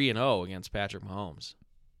is 3-0 against Patrick Mahomes.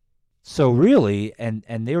 So really, and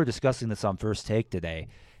they were discussing this on First Take today,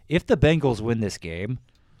 if the Bengals win this game,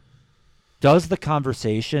 does the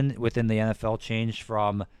conversation within the NFL change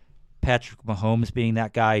from Patrick Mahomes being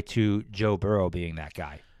that guy to Joe Burrow being that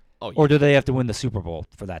guy? Oh, Or do they have to win the Super Bowl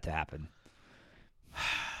for that to happen?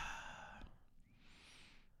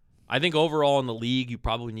 I think overall in the league, you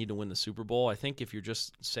probably need to win the Super Bowl. I think if you're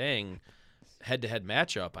just saying head-to-head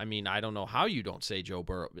matchup, I mean, I don't know how you don't say Joe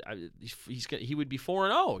Burrow. He would be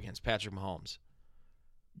 4-0 against Patrick Mahomes.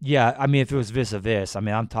 Yeah, I mean, if it was vis-a-vis, I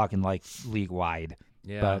mean, I'm talking league-wide.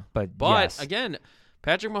 Yeah, But But yes. again,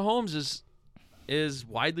 Patrick Mahomes is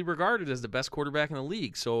widely regarded as the best quarterback in the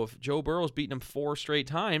league. So if Joe Burrow's beaten him 4 straight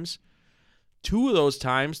times, 2 of those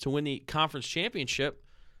times to win the conference championship,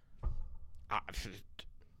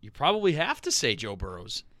 you probably have to say Joe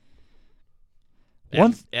Burrow's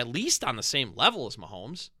at least on the same level as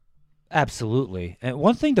Mahomes. Absolutely. And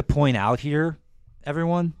one thing to point out here,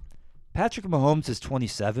 everyone, Patrick Mahomes is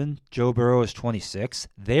 27. Joe Burrow is 26.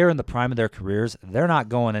 They're in the prime of their careers. They're not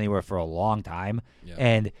going anywhere for a long time. Yeah.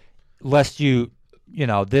 And lest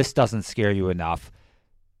this doesn't scare you enough,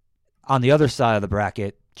 on the other side of the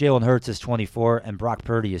bracket, Jalen Hurts is 24 and Brock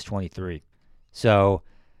Purdy is 23. So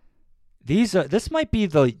this might be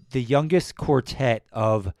the youngest quartet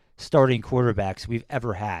of starting quarterbacks we've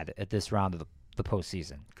ever had at this round of the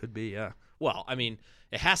postseason. Could be, yeah. Well, I mean,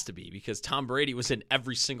 it has to be because Tom Brady was in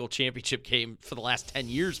every single championship game for the last 10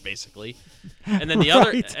 years, basically. And then the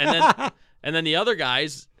other, Right. and then the other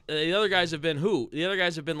guys. The other guys have been who? The other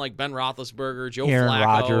guys have been like Ben Roethlisberger, Joe Aaron Flacco,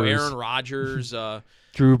 Rodgers. Aaron Rodgers,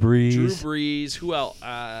 Drew Brees. Drew Brees.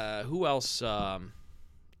 Who else?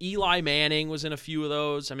 Eli Manning was in a few of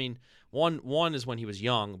those. I mean, one is when he was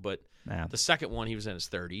young, but Yeah. The second one, he was in his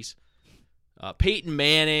 30s. Peyton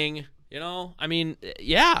Manning, I mean,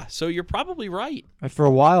 yeah. So you're probably right. For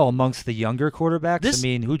a while, amongst the younger quarterbacks, This- I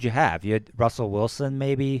mean, who'd you have? You had Russell Wilson,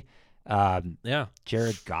 maybe. Yeah,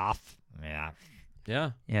 Jared Goff.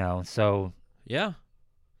 Yeah. yeah, So yeah.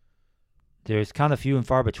 there's kind of few and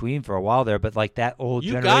far between for a while there, but like that old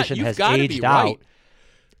You've generation you've has gotta be aged right. out.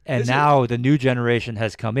 And This now the new generation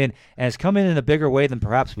has come in, and it's come in a bigger way than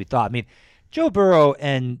perhaps we thought. I mean, Joe Burrow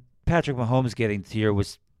and Patrick Mahomes getting here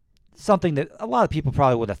was something that a lot of people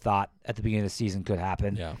probably would have thought at the beginning of the season could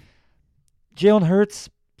happen. Yeah. Jalen Hurts,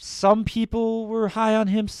 some people were high on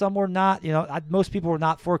him, some were not. Most people were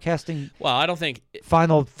not forecasting Well, I don't think,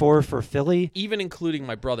 Final Four for Philly. even including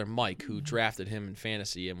my brother Mike, who drafted him in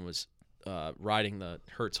fantasy and was riding the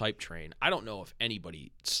Hurts hype train. I don't know if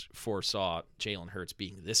anybody foresaw Jalen Hurts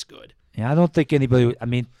being this good. Yeah, I don't think anybody. I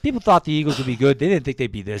mean, people thought the Eagles would be good. They didn't think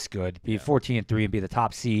they'd be this good, be 14-3 and be the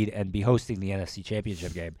top seed and be hosting the NFC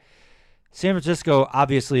Championship game. San Francisco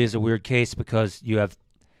obviously is a weird case because you have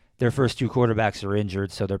their first two quarterbacks are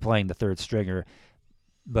injured, so they're playing the third stringer.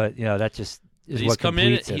 But that just is He's what come in.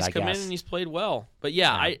 completes it. He's I come in guess. and he's played well. But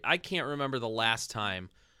yeah, Yeah. I can't remember the last time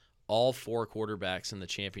all four quarterbacks in the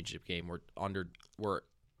championship game were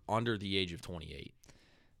under the age of 28.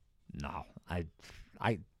 No,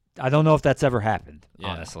 I don't know if that's ever happened. Yeah,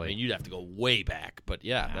 Honestly, I mean, you'd have to go way back. But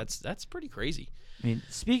yeah. that's pretty crazy. I mean,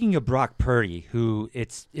 speaking of Brock Purdy, who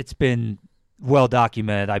it's been well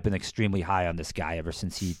documented, I've been extremely high on this guy ever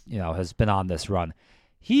since he has been on this run.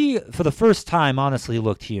 He, for the first time, honestly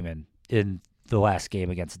looked human in the last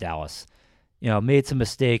game against Dallas. Made some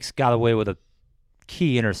mistakes, got away with a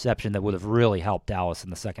key interception that would have really helped Dallas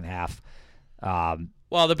in the second half.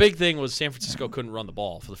 Well, the big thing was San Francisco couldn't run the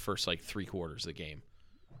ball for the first 3 quarters of the game.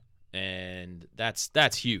 And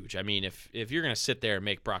that's huge. I mean, if you're going to sit there and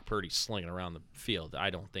make Brock Purdy slinging around the field,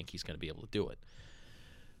 I don't think he's going to be able to do it.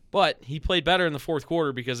 But he played better in the fourth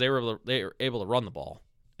quarter because they were able to run the ball,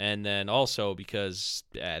 and then also because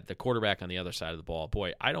the quarterback on the other side of the ball.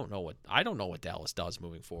 Boy, I don't know what Dallas does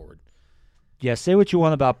moving forward. Yeah, say what you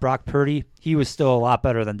want about Brock Purdy, he was still a lot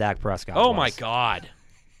better than Dak Prescott. Oh was. my God.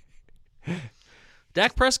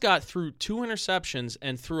 Dak Prescott threw 2 interceptions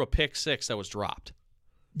and threw a pick 6 that was dropped.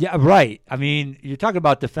 Yeah, right. I mean, you're talking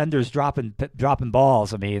about defenders dropping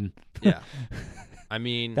balls. I mean, Yeah. I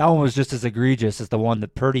mean, that one was just as egregious as the one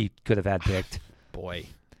that Purdy could have had picked. boy,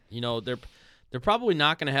 they're probably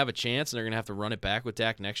not going to have a chance, and they're going to have to run it back with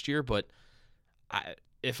Dak next year. But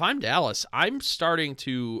if I'm Dallas, I'm starting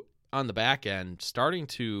to, on the back end,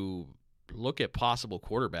 look at possible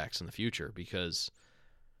quarterbacks in the future because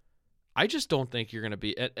I just don't think you're going to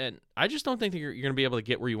be, and I just don't think that you're going to be able to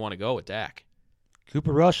get where you want to go with Dak.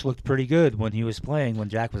 Cooper Rush looked pretty good when he was playing when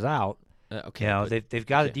Jack was out. Okay, they've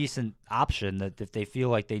got a okay. decent option that if they feel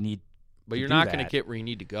like they need. But to you're do not going to that. get where you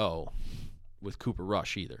need to go with Cooper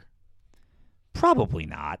Rush either. Probably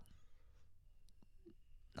not.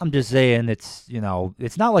 I'm just saying it's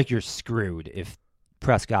not like you're screwed if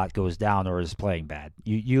Prescott goes down or is playing bad.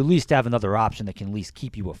 You at least have another option that can at least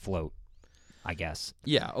keep you afloat, I guess.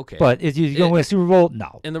 Yeah, okay. But if you're going to win a Super Bowl,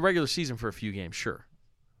 no. In the regular season for a few games, sure.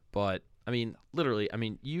 But, I mean, literally,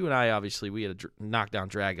 you and I, obviously, we had a knockdown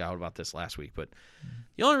drag out about this last week. But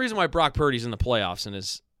the only reason why Brock Purdy's in the playoffs and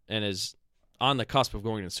is on the cusp of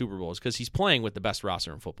going to the Super Bowl is because he's playing with the best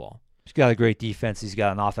roster in football. He's got a great defense. He's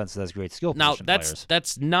got an offense that has great skill Now, position players.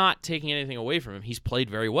 that's not taking anything away from him. He's played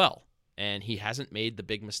very well, and he hasn't made the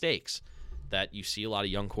big mistakes that you see a lot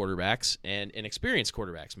of young quarterbacks and inexperienced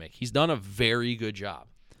quarterbacks make. He's done a very good job.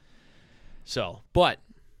 So, but,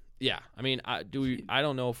 yeah, I mean, I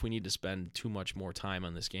don't know if we need to spend too much more time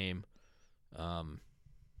on this game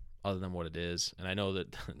other than what it is. And I know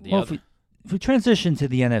that If we transition to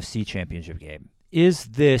the NFC Championship game, is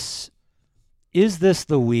this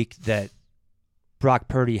the week that Brock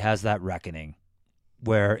Purdy has that reckoning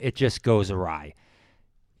where it just goes awry?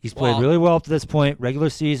 He's played really well up to this point. Regular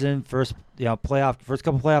season, first couple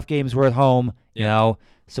playoff games were at home.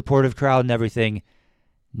 Supportive crowd and everything.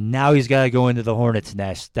 Now he's got to go into the Hornets'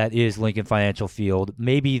 nest. That is Lincoln Financial Field,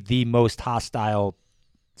 maybe the most hostile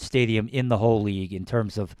stadium in the whole league in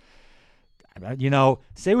terms of.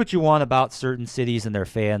 Say what you want about certain cities and their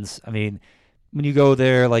fans. I mean, when you go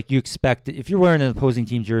there, you expect, if you're wearing an opposing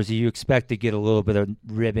team jersey, you expect to get a little bit of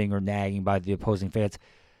ribbing or nagging by the opposing fans.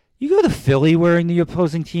 You go to Philly wearing the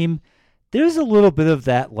opposing team, there's a little bit of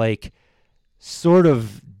that, sort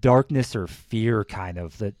of darkness or fear kind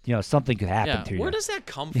of that, something could happen to you. Where does that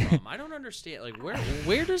come from? I don't understand.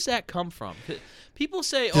 Where does that come from? People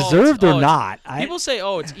say, Deserved or not. People say,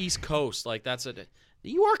 it's East Coast. New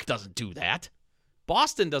York doesn't do that.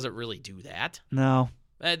 Boston doesn't really do that. No.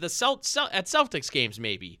 At Celtics games,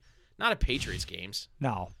 maybe. Not at Patriots games.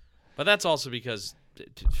 No. But that's also because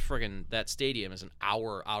friggin' that stadium is an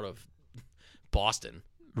hour out of Boston.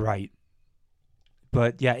 Right.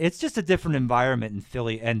 But, yeah, it's just a different environment in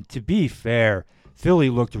Philly. And to be fair, Philly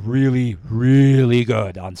looked really, really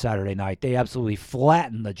good on Saturday night. They absolutely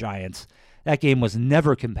flattened the Giants. That game was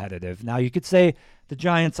never competitive. Now, you could say the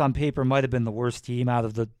Giants on paper might have been the worst team out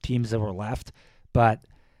of the teams that were left. But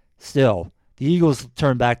still, the Eagles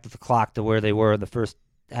turned back the clock to where they were in the first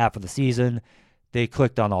half of the season. They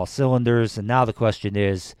clicked on all cylinders. And now the question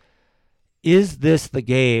is this the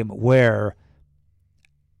game where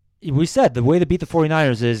we said the way to beat the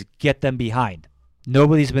 49ers is get them behind?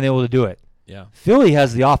 Nobody's been able to do it. Yeah. Philly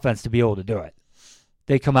has the offense to be able to do it.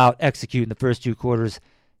 They come out, execute in the first two quarters.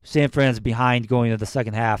 San Fran's behind going into the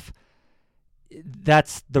second half.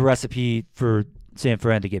 That's the recipe for San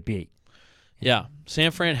Fran to get beat. Yeah.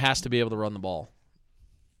 San Fran has to be able to run the ball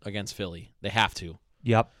against Philly. They have to.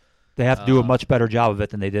 Yep. They have to do a much better job of it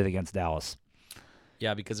than they did against Dallas.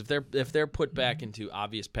 Yeah, because if they're put back into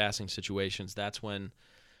obvious passing situations, that's when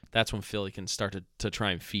Philly can start to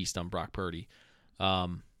try and feast on Brock Purdy.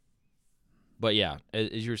 But yeah,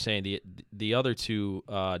 as you were saying, the other two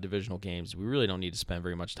divisional games, we really don't need to spend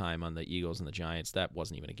very much time on the Eagles and the Giants. That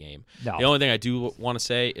wasn't even a game. No. The only thing I do want to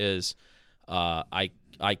say is I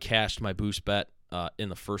cashed my boost bet in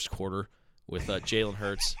the first quarter with Jalen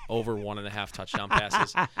Hurts over 1.5 touchdown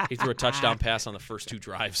passes. He threw a touchdown pass on the first two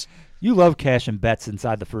drives. You love cashing bets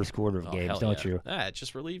inside the first quarter of Oh, games, hell don't yeah. you? Yeah, it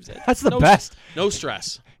just relieves it. That's the best. No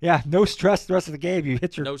stress. Yeah, no stress the rest of the game. You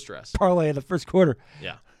hit your No stress. parlay in the first quarter.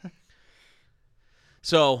 Yeah.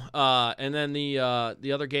 So, and then the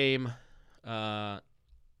other game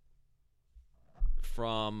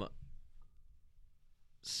from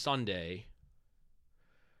Sunday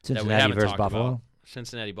that we Cincinnati haven't versus talked Buffalo. about,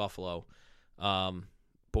 Cincinnati Buffalo.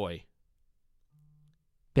 Boy,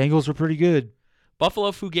 Bengals were pretty good.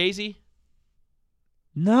 Buffalo Fugazi.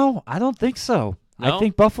 No, I don't think so. No? I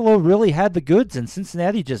think Buffalo really had the goods, and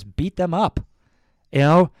Cincinnati just beat them up. You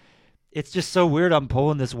know, it's just so weird. I'm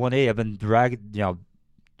pulling this 1A. I've been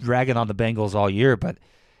dragging on the Bengals all year, but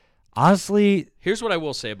honestly, Here's what I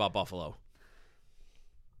will say about Buffalo.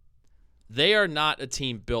 They are not a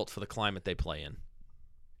team built for the climate they play in.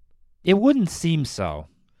 it wouldn't seem so.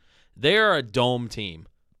 They are a dome team.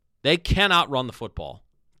 They cannot run the football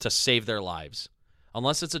to save their lives.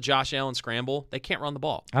 Unless it's a Josh Allen scramble, they can't run the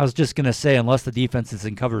ball. I was just gonna say, unless the defense is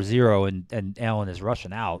in cover zero and Allen is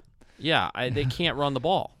rushing out. Yeah, they can't run the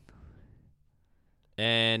ball.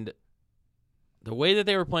 And the way that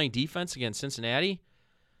they were playing defense against Cincinnati,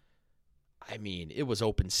 I mean, it was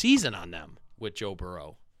open season on them with Joe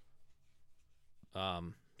Burrow.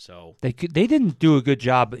 So They didn't do a good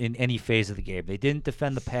job in any phase of the game. They didn't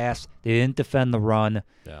defend the pass. They didn't defend the run.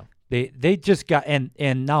 yeah, They just got and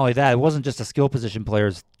not only that, it wasn't just the skill position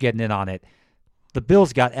players getting in on it. The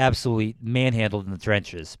Bills got absolutely manhandled in the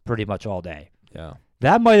trenches pretty much all day. yeah.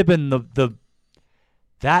 That might have been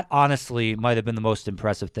that honestly might have been the most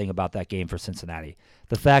impressive thing about that game for Cincinnati.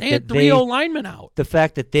 The fact They that had three O-linemen out. the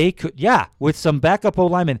fact that they could, with some backup O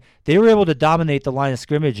linemen, they were able to dominate the line of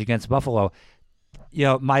scrimmage against Buffalo. You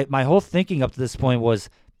know, my whole thinking up to this point was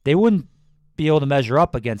they wouldn't be able to measure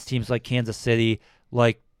up against teams like Kansas City,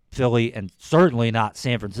 like Philly, and certainly not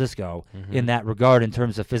San Francisco in that regard in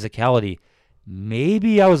terms of physicality.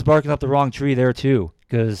 Maybe I was barking up the wrong tree there too,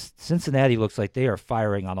 because Cincinnati looks like they are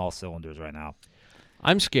firing on all cylinders right now.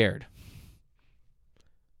 I'm scared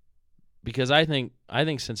because I think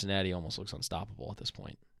Cincinnati almost looks unstoppable at this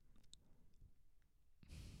point.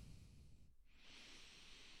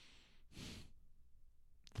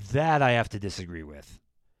 That I have to disagree with,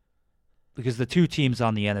 because the two teams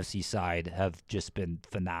on the NFC side have just been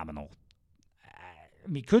phenomenal. I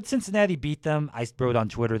mean, could Cincinnati beat them? I wrote on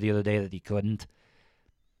Twitter the other day that he couldn't.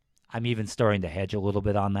 I'm even starting to hedge a little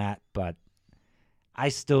bit on that, but I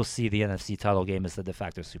still see the NFC title game as the de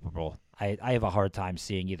facto Super Bowl. I have a hard time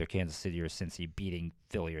seeing either Kansas City or Cincy beating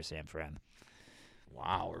Philly or San Fran.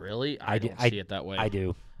 Wow, really? I do- don't see it that way. I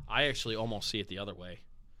do. I actually almost see it the other way.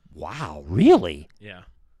 Wow, really? Yeah.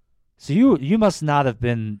 So you must not have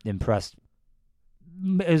been impressed.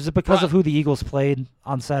 Is it because of who the Eagles played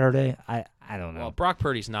on Saturday? I don't know. Well, Brock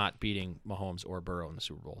Purdy's not beating Mahomes or Burrow in the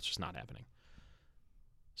Super Bowl. It's just not happening.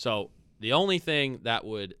 So the only thing that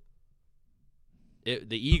the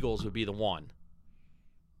Eagles would be the one.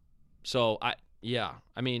 So I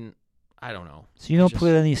mean, I don't know. So you don't Just-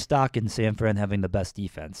 put any stock in San Fran having the best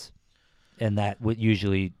defense, and that would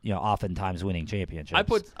usually, oftentimes winning championships.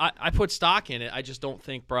 I put stock in it. I just don't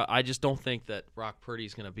think that Brock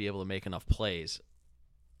Purdy's going to be able to make enough plays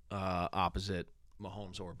opposite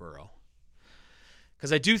Mahomes or Burrow.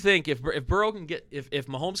 Because I do think if Burrow can get if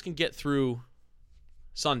Mahomes can get through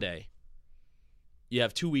Sunday, you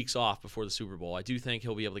have 2 weeks off before the Super Bowl. I do think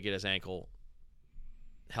he'll be able to get his ankle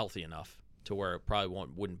healthy enough to where it probably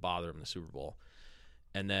wouldn't bother him in the Super Bowl.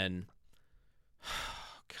 And then,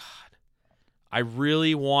 God, I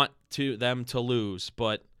really want them to lose,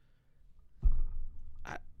 but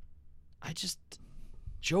I just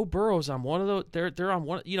Joe Burrow's on one of those. They're on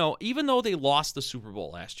one. Even though they lost the Super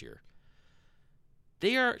Bowl last year,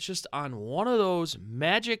 they are just on one of those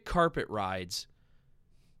magic carpet rides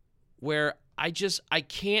where I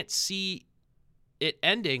can't see it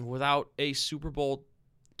ending without a Super Bowl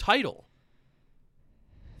title.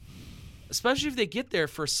 Especially if they get there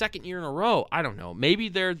for a second year in a row. I don't know. Maybe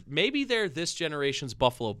they're this generation's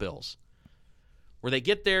Buffalo Bills, where they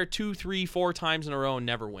get there 2, 3, 4 times in a row and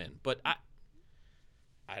never win. But I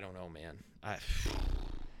don't know, man.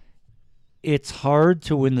 It's hard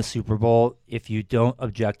to win the Super Bowl if you don't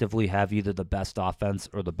objectively have either the best offense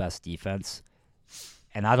or the best defense.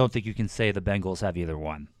 And I don't think you can say the Bengals have either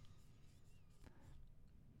one.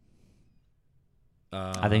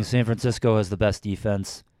 I think San Francisco has the best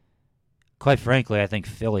defense. Quite frankly, I think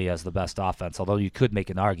Philly has the best offense, although you could make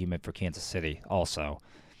an argument for Kansas City also.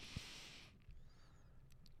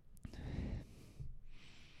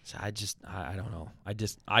 So I don't know.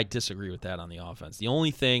 I disagree with that on the offense. The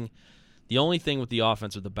only thing with the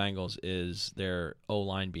offense of the Bengals is their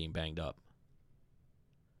O-line being banged up.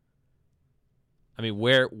 I mean,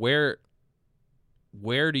 where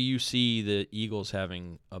do you see the Eagles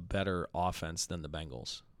having a better offense than the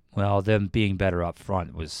Bengals? Well, them being better up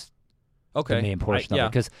front was the main portion of yeah. it,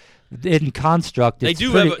 because in construct, they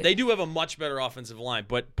do have a much better offensive line,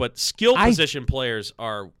 but skill position players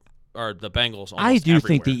are the Bengals. I do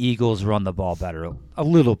think the everywhere. Eagles run the ball better a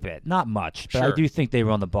little bit, not much, but Sure. I do think they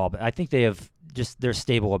run the ball. But I think they have just their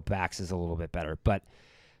stable of backs is a little bit better. But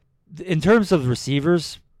in terms of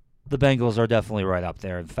receivers, the Bengals are definitely right up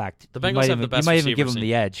there. In fact, The Bengals have the best You might even give receivers them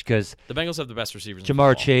the edge because The Bengals have the best receivers. in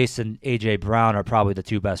Jamar football. Chase and A.J. Brown are probably the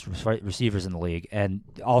two best receivers in the league. And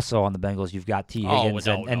also on the Bengals, you've got T. Higgins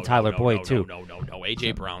and Tyler Boyd, too. No.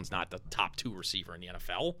 A.J. Brown's not the top 2 receiver in the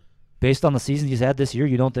NFL. Based on the season he's had this year,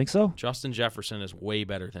 you don't think so? Justin Jefferson is way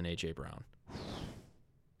better than A.J. Brown.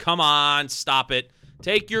 Come on, stop it.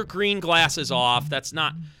 Take your green glasses off. That's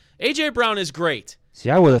not... A.J. Brown is great. See,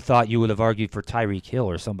 I would have thought you would have argued for Tyreek Hill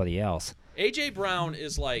or somebody else. A.J. Brown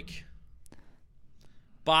is like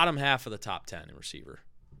bottom half of the top 10 in receiver.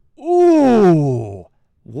 Ooh,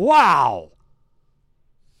 wow.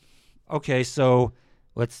 Okay, so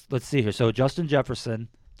let's see here. So Justin Jefferson,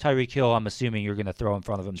 Tyreek Hill, I'm assuming you're going to throw in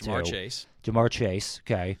front of him Jamar too. Chase. Jamar Chase,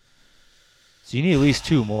 okay. So you need at least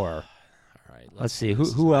 2 more. All right. Let's see.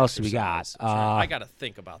 Who else do we got? I got to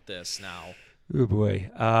think about this now. Oh, boy.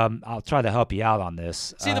 I'll try to help you out on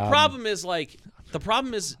this. See, the problem is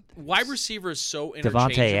wide receiver is so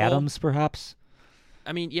interchangeable. Devontae Adams, perhaps?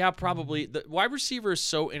 I mean, yeah, probably. The wide receiver is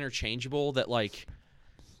so interchangeable that,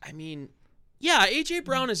 yeah, A.J.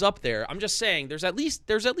 Brown is up there. I'm just saying there's at least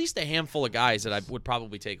a handful of guys that I would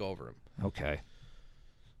probably take over him. Okay.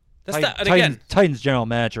 Again, Titans general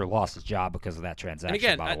manager lost his job because of that transaction, and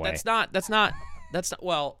again, by the way. that's not.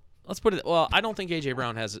 Well, let's put it. Well, I don't think A.J.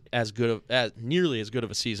 Brown has nearly as good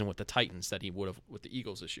of a season with the Titans that he would have with the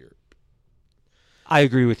Eagles this year. I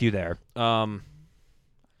agree with you there. Let's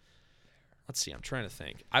see. I'm trying to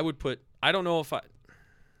think. I don't know if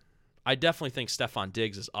I definitely think Stephon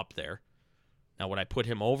Diggs is up there. Now, would I put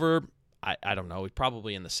him over? I don't know. He's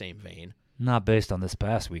probably in the same vein. Not based on this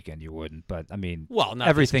past weekend, you wouldn't. But, I mean, Well, not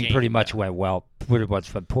everything this game, pretty much went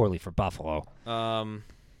poorly for Buffalo. Trying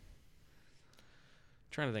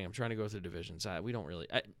to think. I'm trying to go through divisions. We don't really.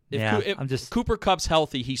 If Cooper Kupp's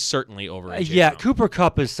healthy, he's certainly over AJ Brown. Cooper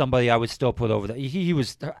Kupp is somebody I would still put over that. He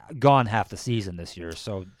was gone half the season this year,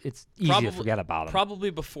 so it's easy to forget about him. Probably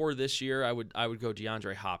before this year, I would go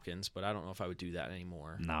DeAndre Hopkins, but I don't know if I would do that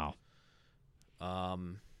anymore. No.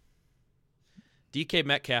 DK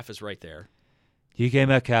Metcalf is right there. DK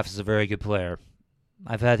Metcalf is a very good player.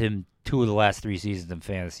 I've had him 2 of the last 3 seasons in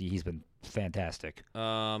fantasy. He's been fantastic.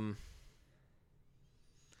 So,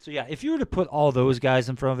 yeah, if you were to put all those guys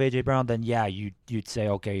in front of A.J. Brown, then, yeah, you'd say,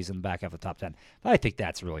 okay, he's in the back half of the top 10. But I think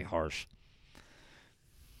that's really harsh.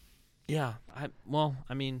 Yeah.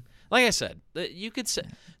 Like I said, you could say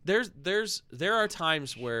there are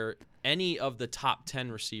times where any of the top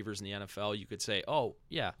 10 receivers in the NFL, you could say, oh,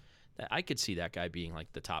 yeah, I could see that guy being like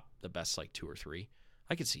the best like 2 or 3.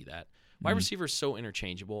 I could see that. Wide receiver is so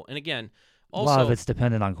interchangeable. And again, also, a lot of it's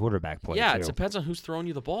dependent on quarterback play, yeah, too. it depends on who's throwing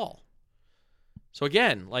you the ball. So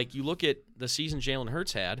again, like you look at the season Jalen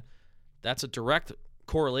Hurts had, that's a direct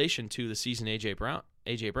correlation to the season A.J. Brown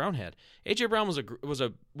had. A.J. Brown was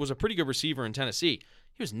a pretty good receiver in Tennessee.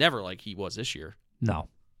 He was never like he was this year. No.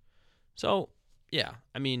 So, yeah,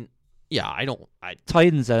 I mean, yeah,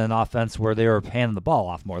 Titans had an offense where they were handing the ball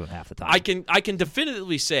off more than half the time. I can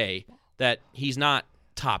definitively say that he's not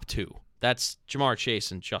top two. That's Jamar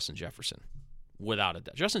Chase and Justin Jefferson, without a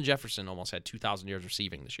doubt. Justin Jefferson almost had 2,000 yards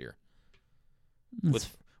receiving this year, with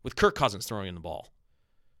Kirk Cousins throwing in the ball.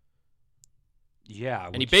 Yeah,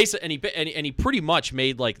 and he pretty much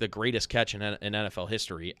made like the greatest catch in NFL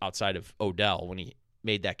history outside of Odell when he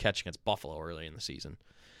made that catch against Buffalo early in the season.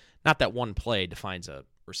 Not that one play defines a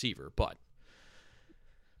receiver, but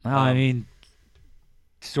well, I mean,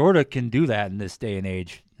 sort of can do that in this day and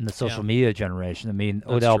age in the social media generation. I mean,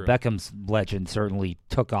 Odell Beckham's legend certainly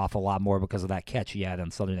took off a lot more because of that catch he had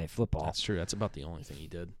on Sunday Night Football. That's true. That's about the only thing he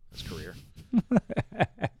did in his career.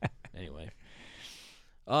 Anyway.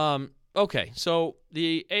 Okay, so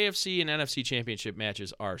the AFC and NFC championship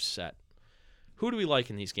matches are set. Who do we like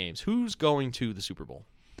in these games? Who's going to the Super Bowl?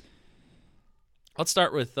 Let's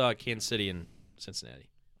start with Kansas City and Cincinnati.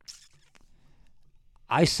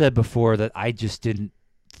 I said before that I just didn't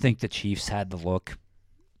think the Chiefs had the look.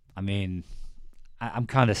 I mean, I'm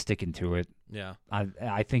kind of sticking to it. Yeah.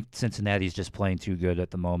 I think Cincinnati's just playing too good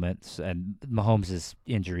at the moment, and Mahomes'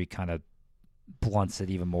 injury kind of blunts it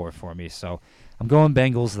even more for me. So I'm going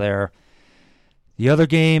Bengals there. The other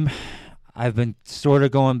game, I've been sort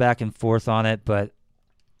of going back and forth on it, but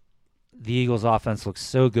the Eagles' offense looks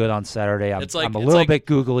so good on Saturday. I'm a little bit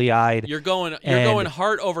googly-eyed. You're going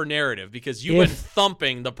heart over narrative because you've been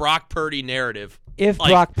thumping the Brock Purdy narrative. If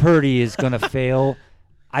Brock Purdy is going to fail,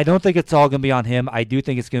 I don't think it's all going to be on him. I do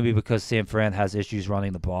think it's going to be because San Fran has issues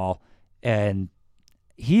running the ball, and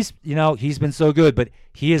he's been so good, but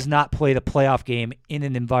he has not played a playoff game in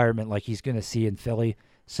an environment like he's going to see in Philly.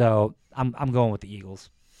 So I'm going with the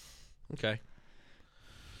Eagles. Okay.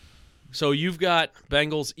 So you've got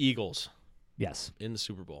Bengals, Eagles. Yes. In the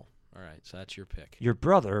Super Bowl. All right, so that's your pick. Your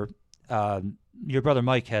brother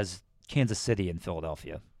Mike has Kansas City and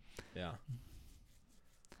Philadelphia. Yeah.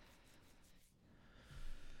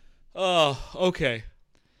 Oh, okay.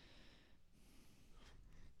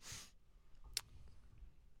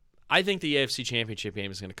 I think the AFC Championship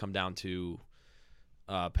game is going to come down to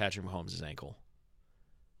Patrick Mahomes' ankle.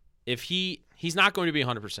 If he's not going to be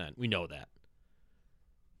 100%, we know that.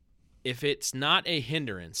 If it's not a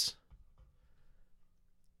hindrance,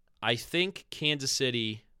 I think Kansas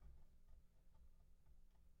City.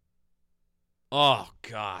 Oh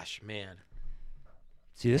gosh, man.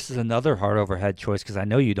 See, this is another hard overhead choice because I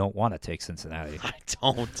know you don't want to take Cincinnati. I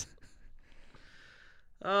don't.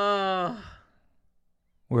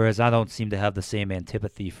 Whereas I don't seem to have the same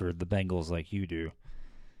antipathy for the Bengals like you do.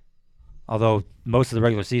 Although most of the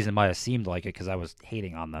regular season might have seemed like it because I was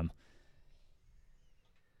hating on them.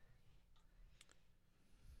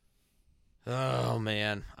 Oh,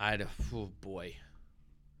 man. Oh, boy.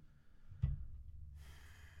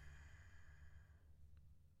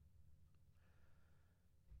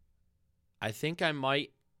 I think I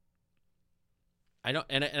might. I don't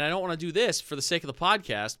want to do this for the sake of the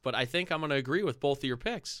podcast, but I think I'm going to agree with both of your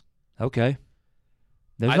picks. Okay.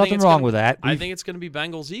 There's nothing wrong with that. I think it's going to be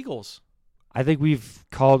Bengals Eagles. I think we've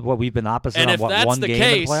called what we've been opposite on one game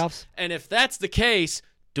in the playoffs. And if that's the case,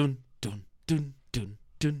 dun dun dun dun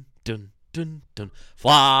dun dun dun dun,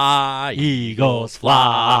 fly Eagles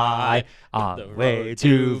fly on the way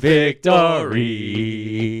to victory.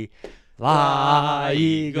 Fly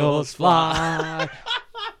Eagles fly.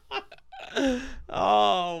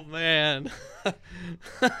 Oh man.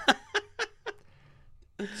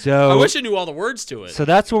 So I wish I knew all the words to it. So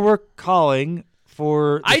that's what we're calling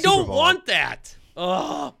for the I Super don't Bowl. want that.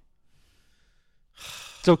 Oh.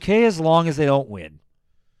 It's okay as long as they don't win.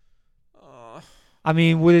 I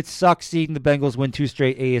mean, would it suck seeing the Bengals win 2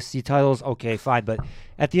 straight AFC titles? Okay, fine. But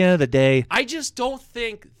at the end of the day, I just don't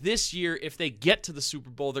think this year, if they get to the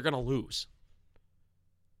Super Bowl, they're going to lose.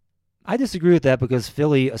 I disagree with that because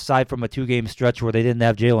Philly, aside from a 2-game stretch where they didn't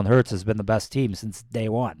have Jalen Hurts, has been the best team since day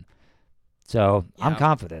one. So Yeah. I'm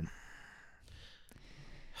confident.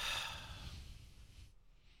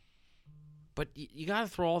 But you got to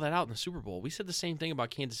throw all that out in the Super Bowl. We said the same thing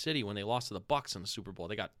about Kansas City when they lost to the Bucs in the Super Bowl.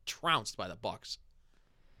 They got trounced by the Bucs.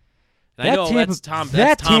 And I know that's Tom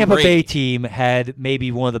Tampa Brady. Bay team had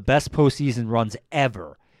maybe one of the best postseason runs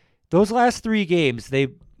ever. Those last 3 games, they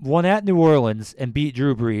won at New Orleans and beat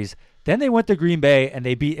Drew Brees. Then they went to Green Bay and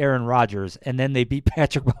they beat Aaron Rodgers, and then they beat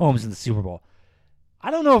Patrick Mahomes in the Super Bowl.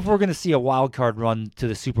 I don't know if we're going to see a wild card run to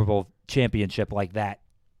the Super Bowl championship like that,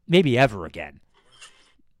 maybe ever again.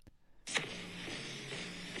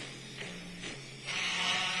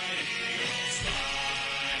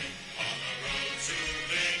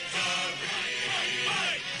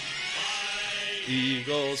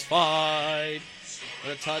 Eagles fight.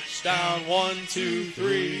 A touchdown, 1, 2,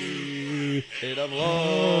 3. Hit 'em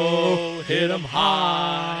low, hit 'em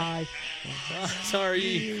high. Our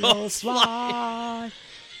Eagles fly.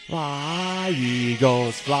 Fly,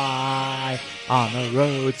 Eagles fly on the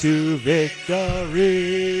road to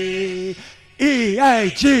victory.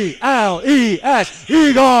 Eagles,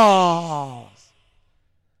 Eagles.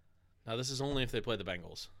 Now, this is only if they play the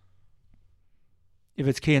Bengals. If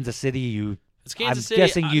it's Kansas City, It's Kansas I'm City.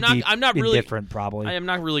 guessing you'd be I'm not really indifferent, probably. I am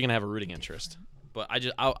not really going to have a rooting interest, but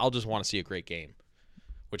I'll just want to see a great game,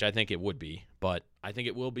 which I think it would be. But I think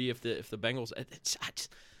it will be if the Bengals.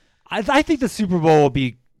 I think the Super Bowl will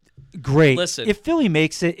be great. Listen. If Philly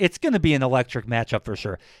makes it, it's going to be an electric matchup for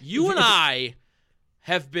sure. You and I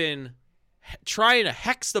have been trying to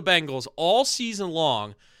hex the Bengals all season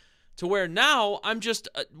long, to where now I'm just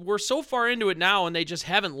we're so far into it now, and they just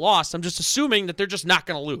haven't lost. I'm just assuming that they're just not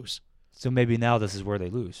going to lose. So maybe now this is where they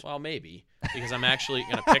lose. Well, maybe, because I'm actually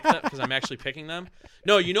going to pick them, because I'm actually picking them.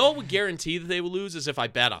 No, you know what would guarantee that they will lose is if I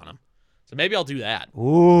bet on them. So maybe I'll do that.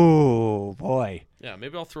 Ooh, boy. Yeah,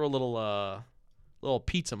 maybe I'll throw a little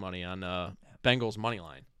pizza money on Bengals money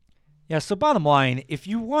line. Yeah, so bottom line, if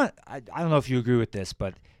you want, I don't know if you agree with this,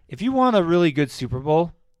 but if you want a really good Super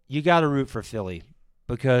Bowl, you got to root for Philly.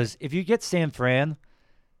 Because if you get San Fran,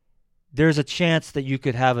 there's a chance that you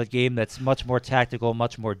could have a game that's much more tactical,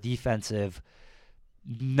 much more defensive,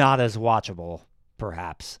 not as watchable,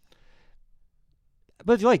 perhaps.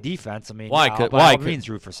 But if you like defense, I mean, Why? by Why? all means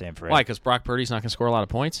root for San Fran. Why? Because Brock Purdy's not going to score a lot of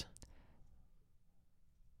points?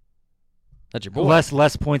 That's your boy.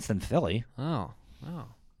 Less points than Philly. Oh,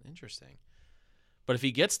 interesting. But if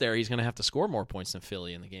he gets there, he's going to have to score more points than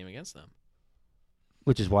Philly in the game against them.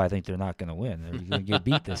 Which is why I think they're not going to win. They're going to get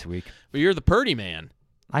beat this week. But you're the Purdy man.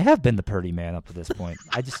 I have been the Purdy man up to this point.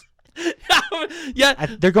 I just Yeah.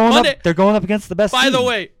 they're going Monday- up. They're going up against the best. By team. the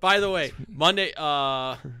way, Monday.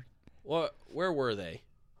 Where were they?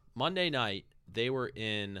 Monday night they were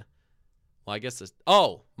in. Well, I guess this.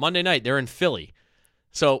 Oh, Monday night they're in Philly.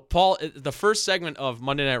 So Paul, the first segment of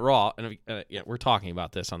Monday Night Raw, and yeah, we're talking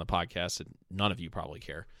about this on the podcast, and none of you probably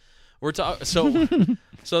care. We're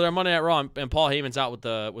so they're Monday Night Raw, and Paul Heyman's out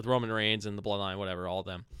with Roman Reigns and the Bloodline, whatever, all of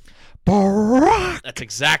them. Brock. That's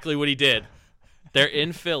exactly what he did. They're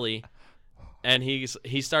in Philly, and he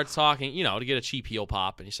starts talking, to get a cheap heel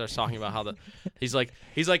pop, and he starts talking about how he's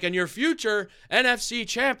like, in your future NFC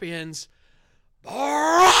champions,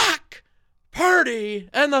 Brock Purdy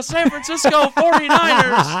and the San Francisco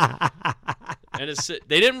 49ers. And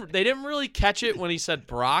they didn't really catch it when he said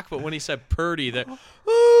Brock, but when he said Purdy, they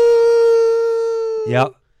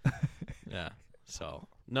Yep. yeah. So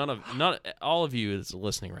all of you that's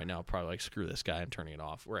listening right now are probably like, screw this guy, I'm turning it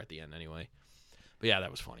off. We're at the end anyway. But yeah,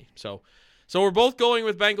 that was funny. So we're both going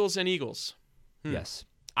with Bengals and Eagles. Yes.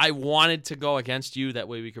 I wanted to go against you, that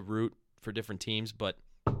way we could root for different teams, but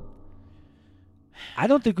I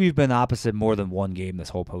don't think we've been opposite more than one game this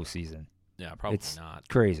whole postseason. yeah, probably It's not.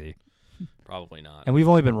 crazy. Probably not. And we've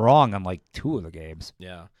only been wrong on like 2 of the games.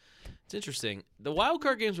 Yeah. It's interesting. The wild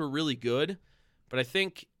card games were really good, but I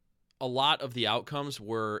think a lot of the outcomes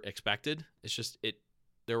were expected. It's just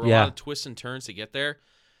there were a lot of twists and turns to get there.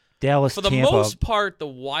 Dallas, For the Tampa. most part, the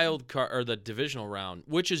wild card or the divisional round,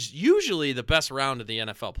 which is usually the best round of the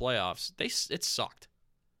NFL playoffs, it sucked.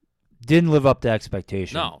 Didn't live up to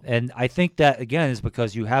expectation. No. And I think that, again, is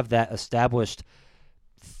because you have that established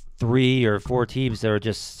 3 or 4 teams that are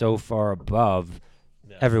just so far above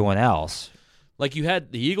everyone else. Like you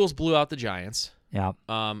had the Eagles blew out the Giants. Yeah.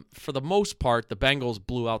 For the most part, the Bengals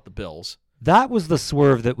blew out the Bills. That was the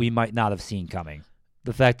swerve that we might not have seen coming.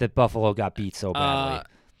 The fact that Buffalo got beat so badly.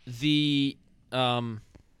 The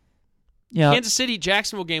Yeah. Kansas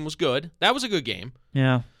City-Jacksonville game was good. That was a good game.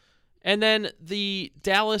 Yeah. And then the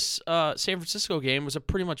Dallas-San Francisco game was a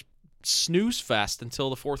pretty much snooze fest until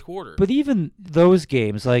the fourth quarter. But even those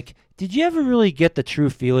games, like, did you ever really get the true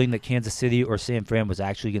feeling that Kansas City or San Fran was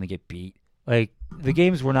actually going to get beat? Like, the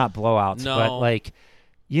games were not blowouts, No. but, like,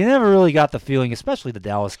 you never really got the feeling, especially the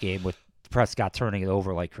Dallas game with Prescott turning it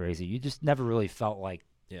over like crazy. You just never really felt like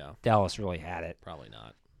Dallas really had it. Probably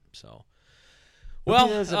not. So,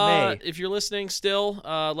 Well, as it may. if you're listening still,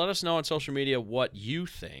 let us know on social media what you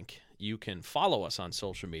think. You can follow us on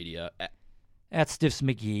social media At Stiffs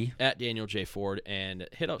McGee. at Daniel J. Ford, and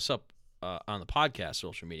hit us up on the podcast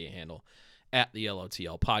social media handle at the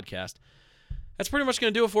LOTL Podcast. That's pretty much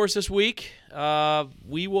going to do it for us this week.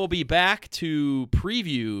 We will be back to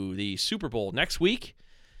preview the Super Bowl next week,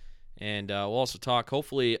 and we'll also talk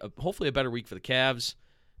hopefully a better week for the Cavs.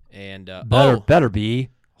 And Better be.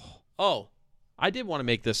 I did want to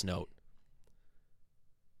make this note.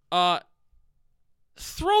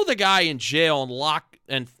 throw the guy in jail and lock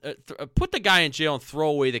and put the guy in jail and throw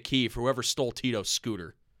away the key for whoever stole Tito's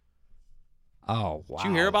scooter. Oh, wow. Did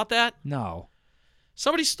you hear about that? No.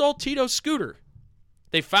 Somebody stole Tito's scooter.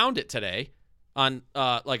 They found it today on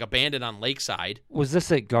like abandoned on Lakeside. Was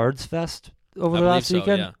this at Guards Fest over I the believe last so,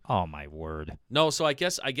 weekend? yeah. Oh my word. No, so I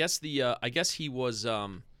guess he was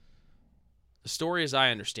the story as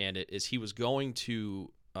I understand it is he was going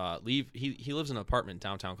to leave. He lives in an apartment in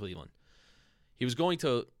downtown Cleveland. He was going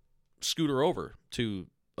to scooter over to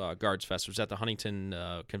Guards Fest, which was at the Huntington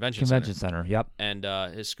Convention Center. Yep. and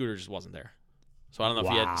his scooter just wasn't there. So I don't know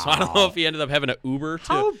Wow. if I don't know if he ended up having an Uber to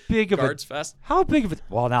How big of Guards Fest. How big of a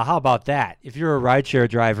well now how about that? If you're a rideshare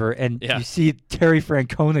driver and Yeah. you see Terry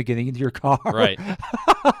Francona getting into your car. Right.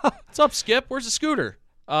 What's up, Skip? Where's the scooter?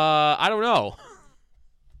 I don't know.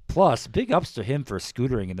 Plus, big ups to him for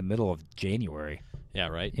scootering in the middle of January. Yeah,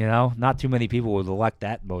 right. You know, not too many people would elect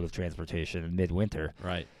that mode of transportation in midwinter.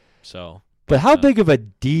 Right. So But how big of a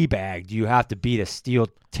D-bag do you have to be to steal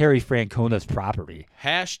Terry Francona's property?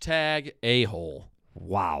 hashtag a-hole.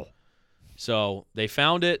 Wow. So they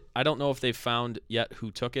found it. I don't know if they've found yet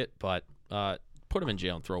who took it, but put him in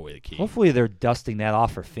jail and throw away the key. Hopefully they're dusting that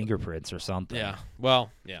off for fingerprints or something. Yeah.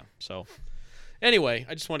 Well, yeah. So anyway,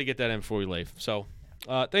 I just want to get that in before we leave. So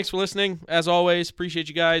thanks for listening. As always, appreciate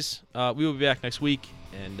you guys. We will be back next week,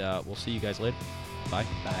 and we'll see you guys later. Bye.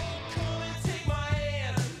 Bye.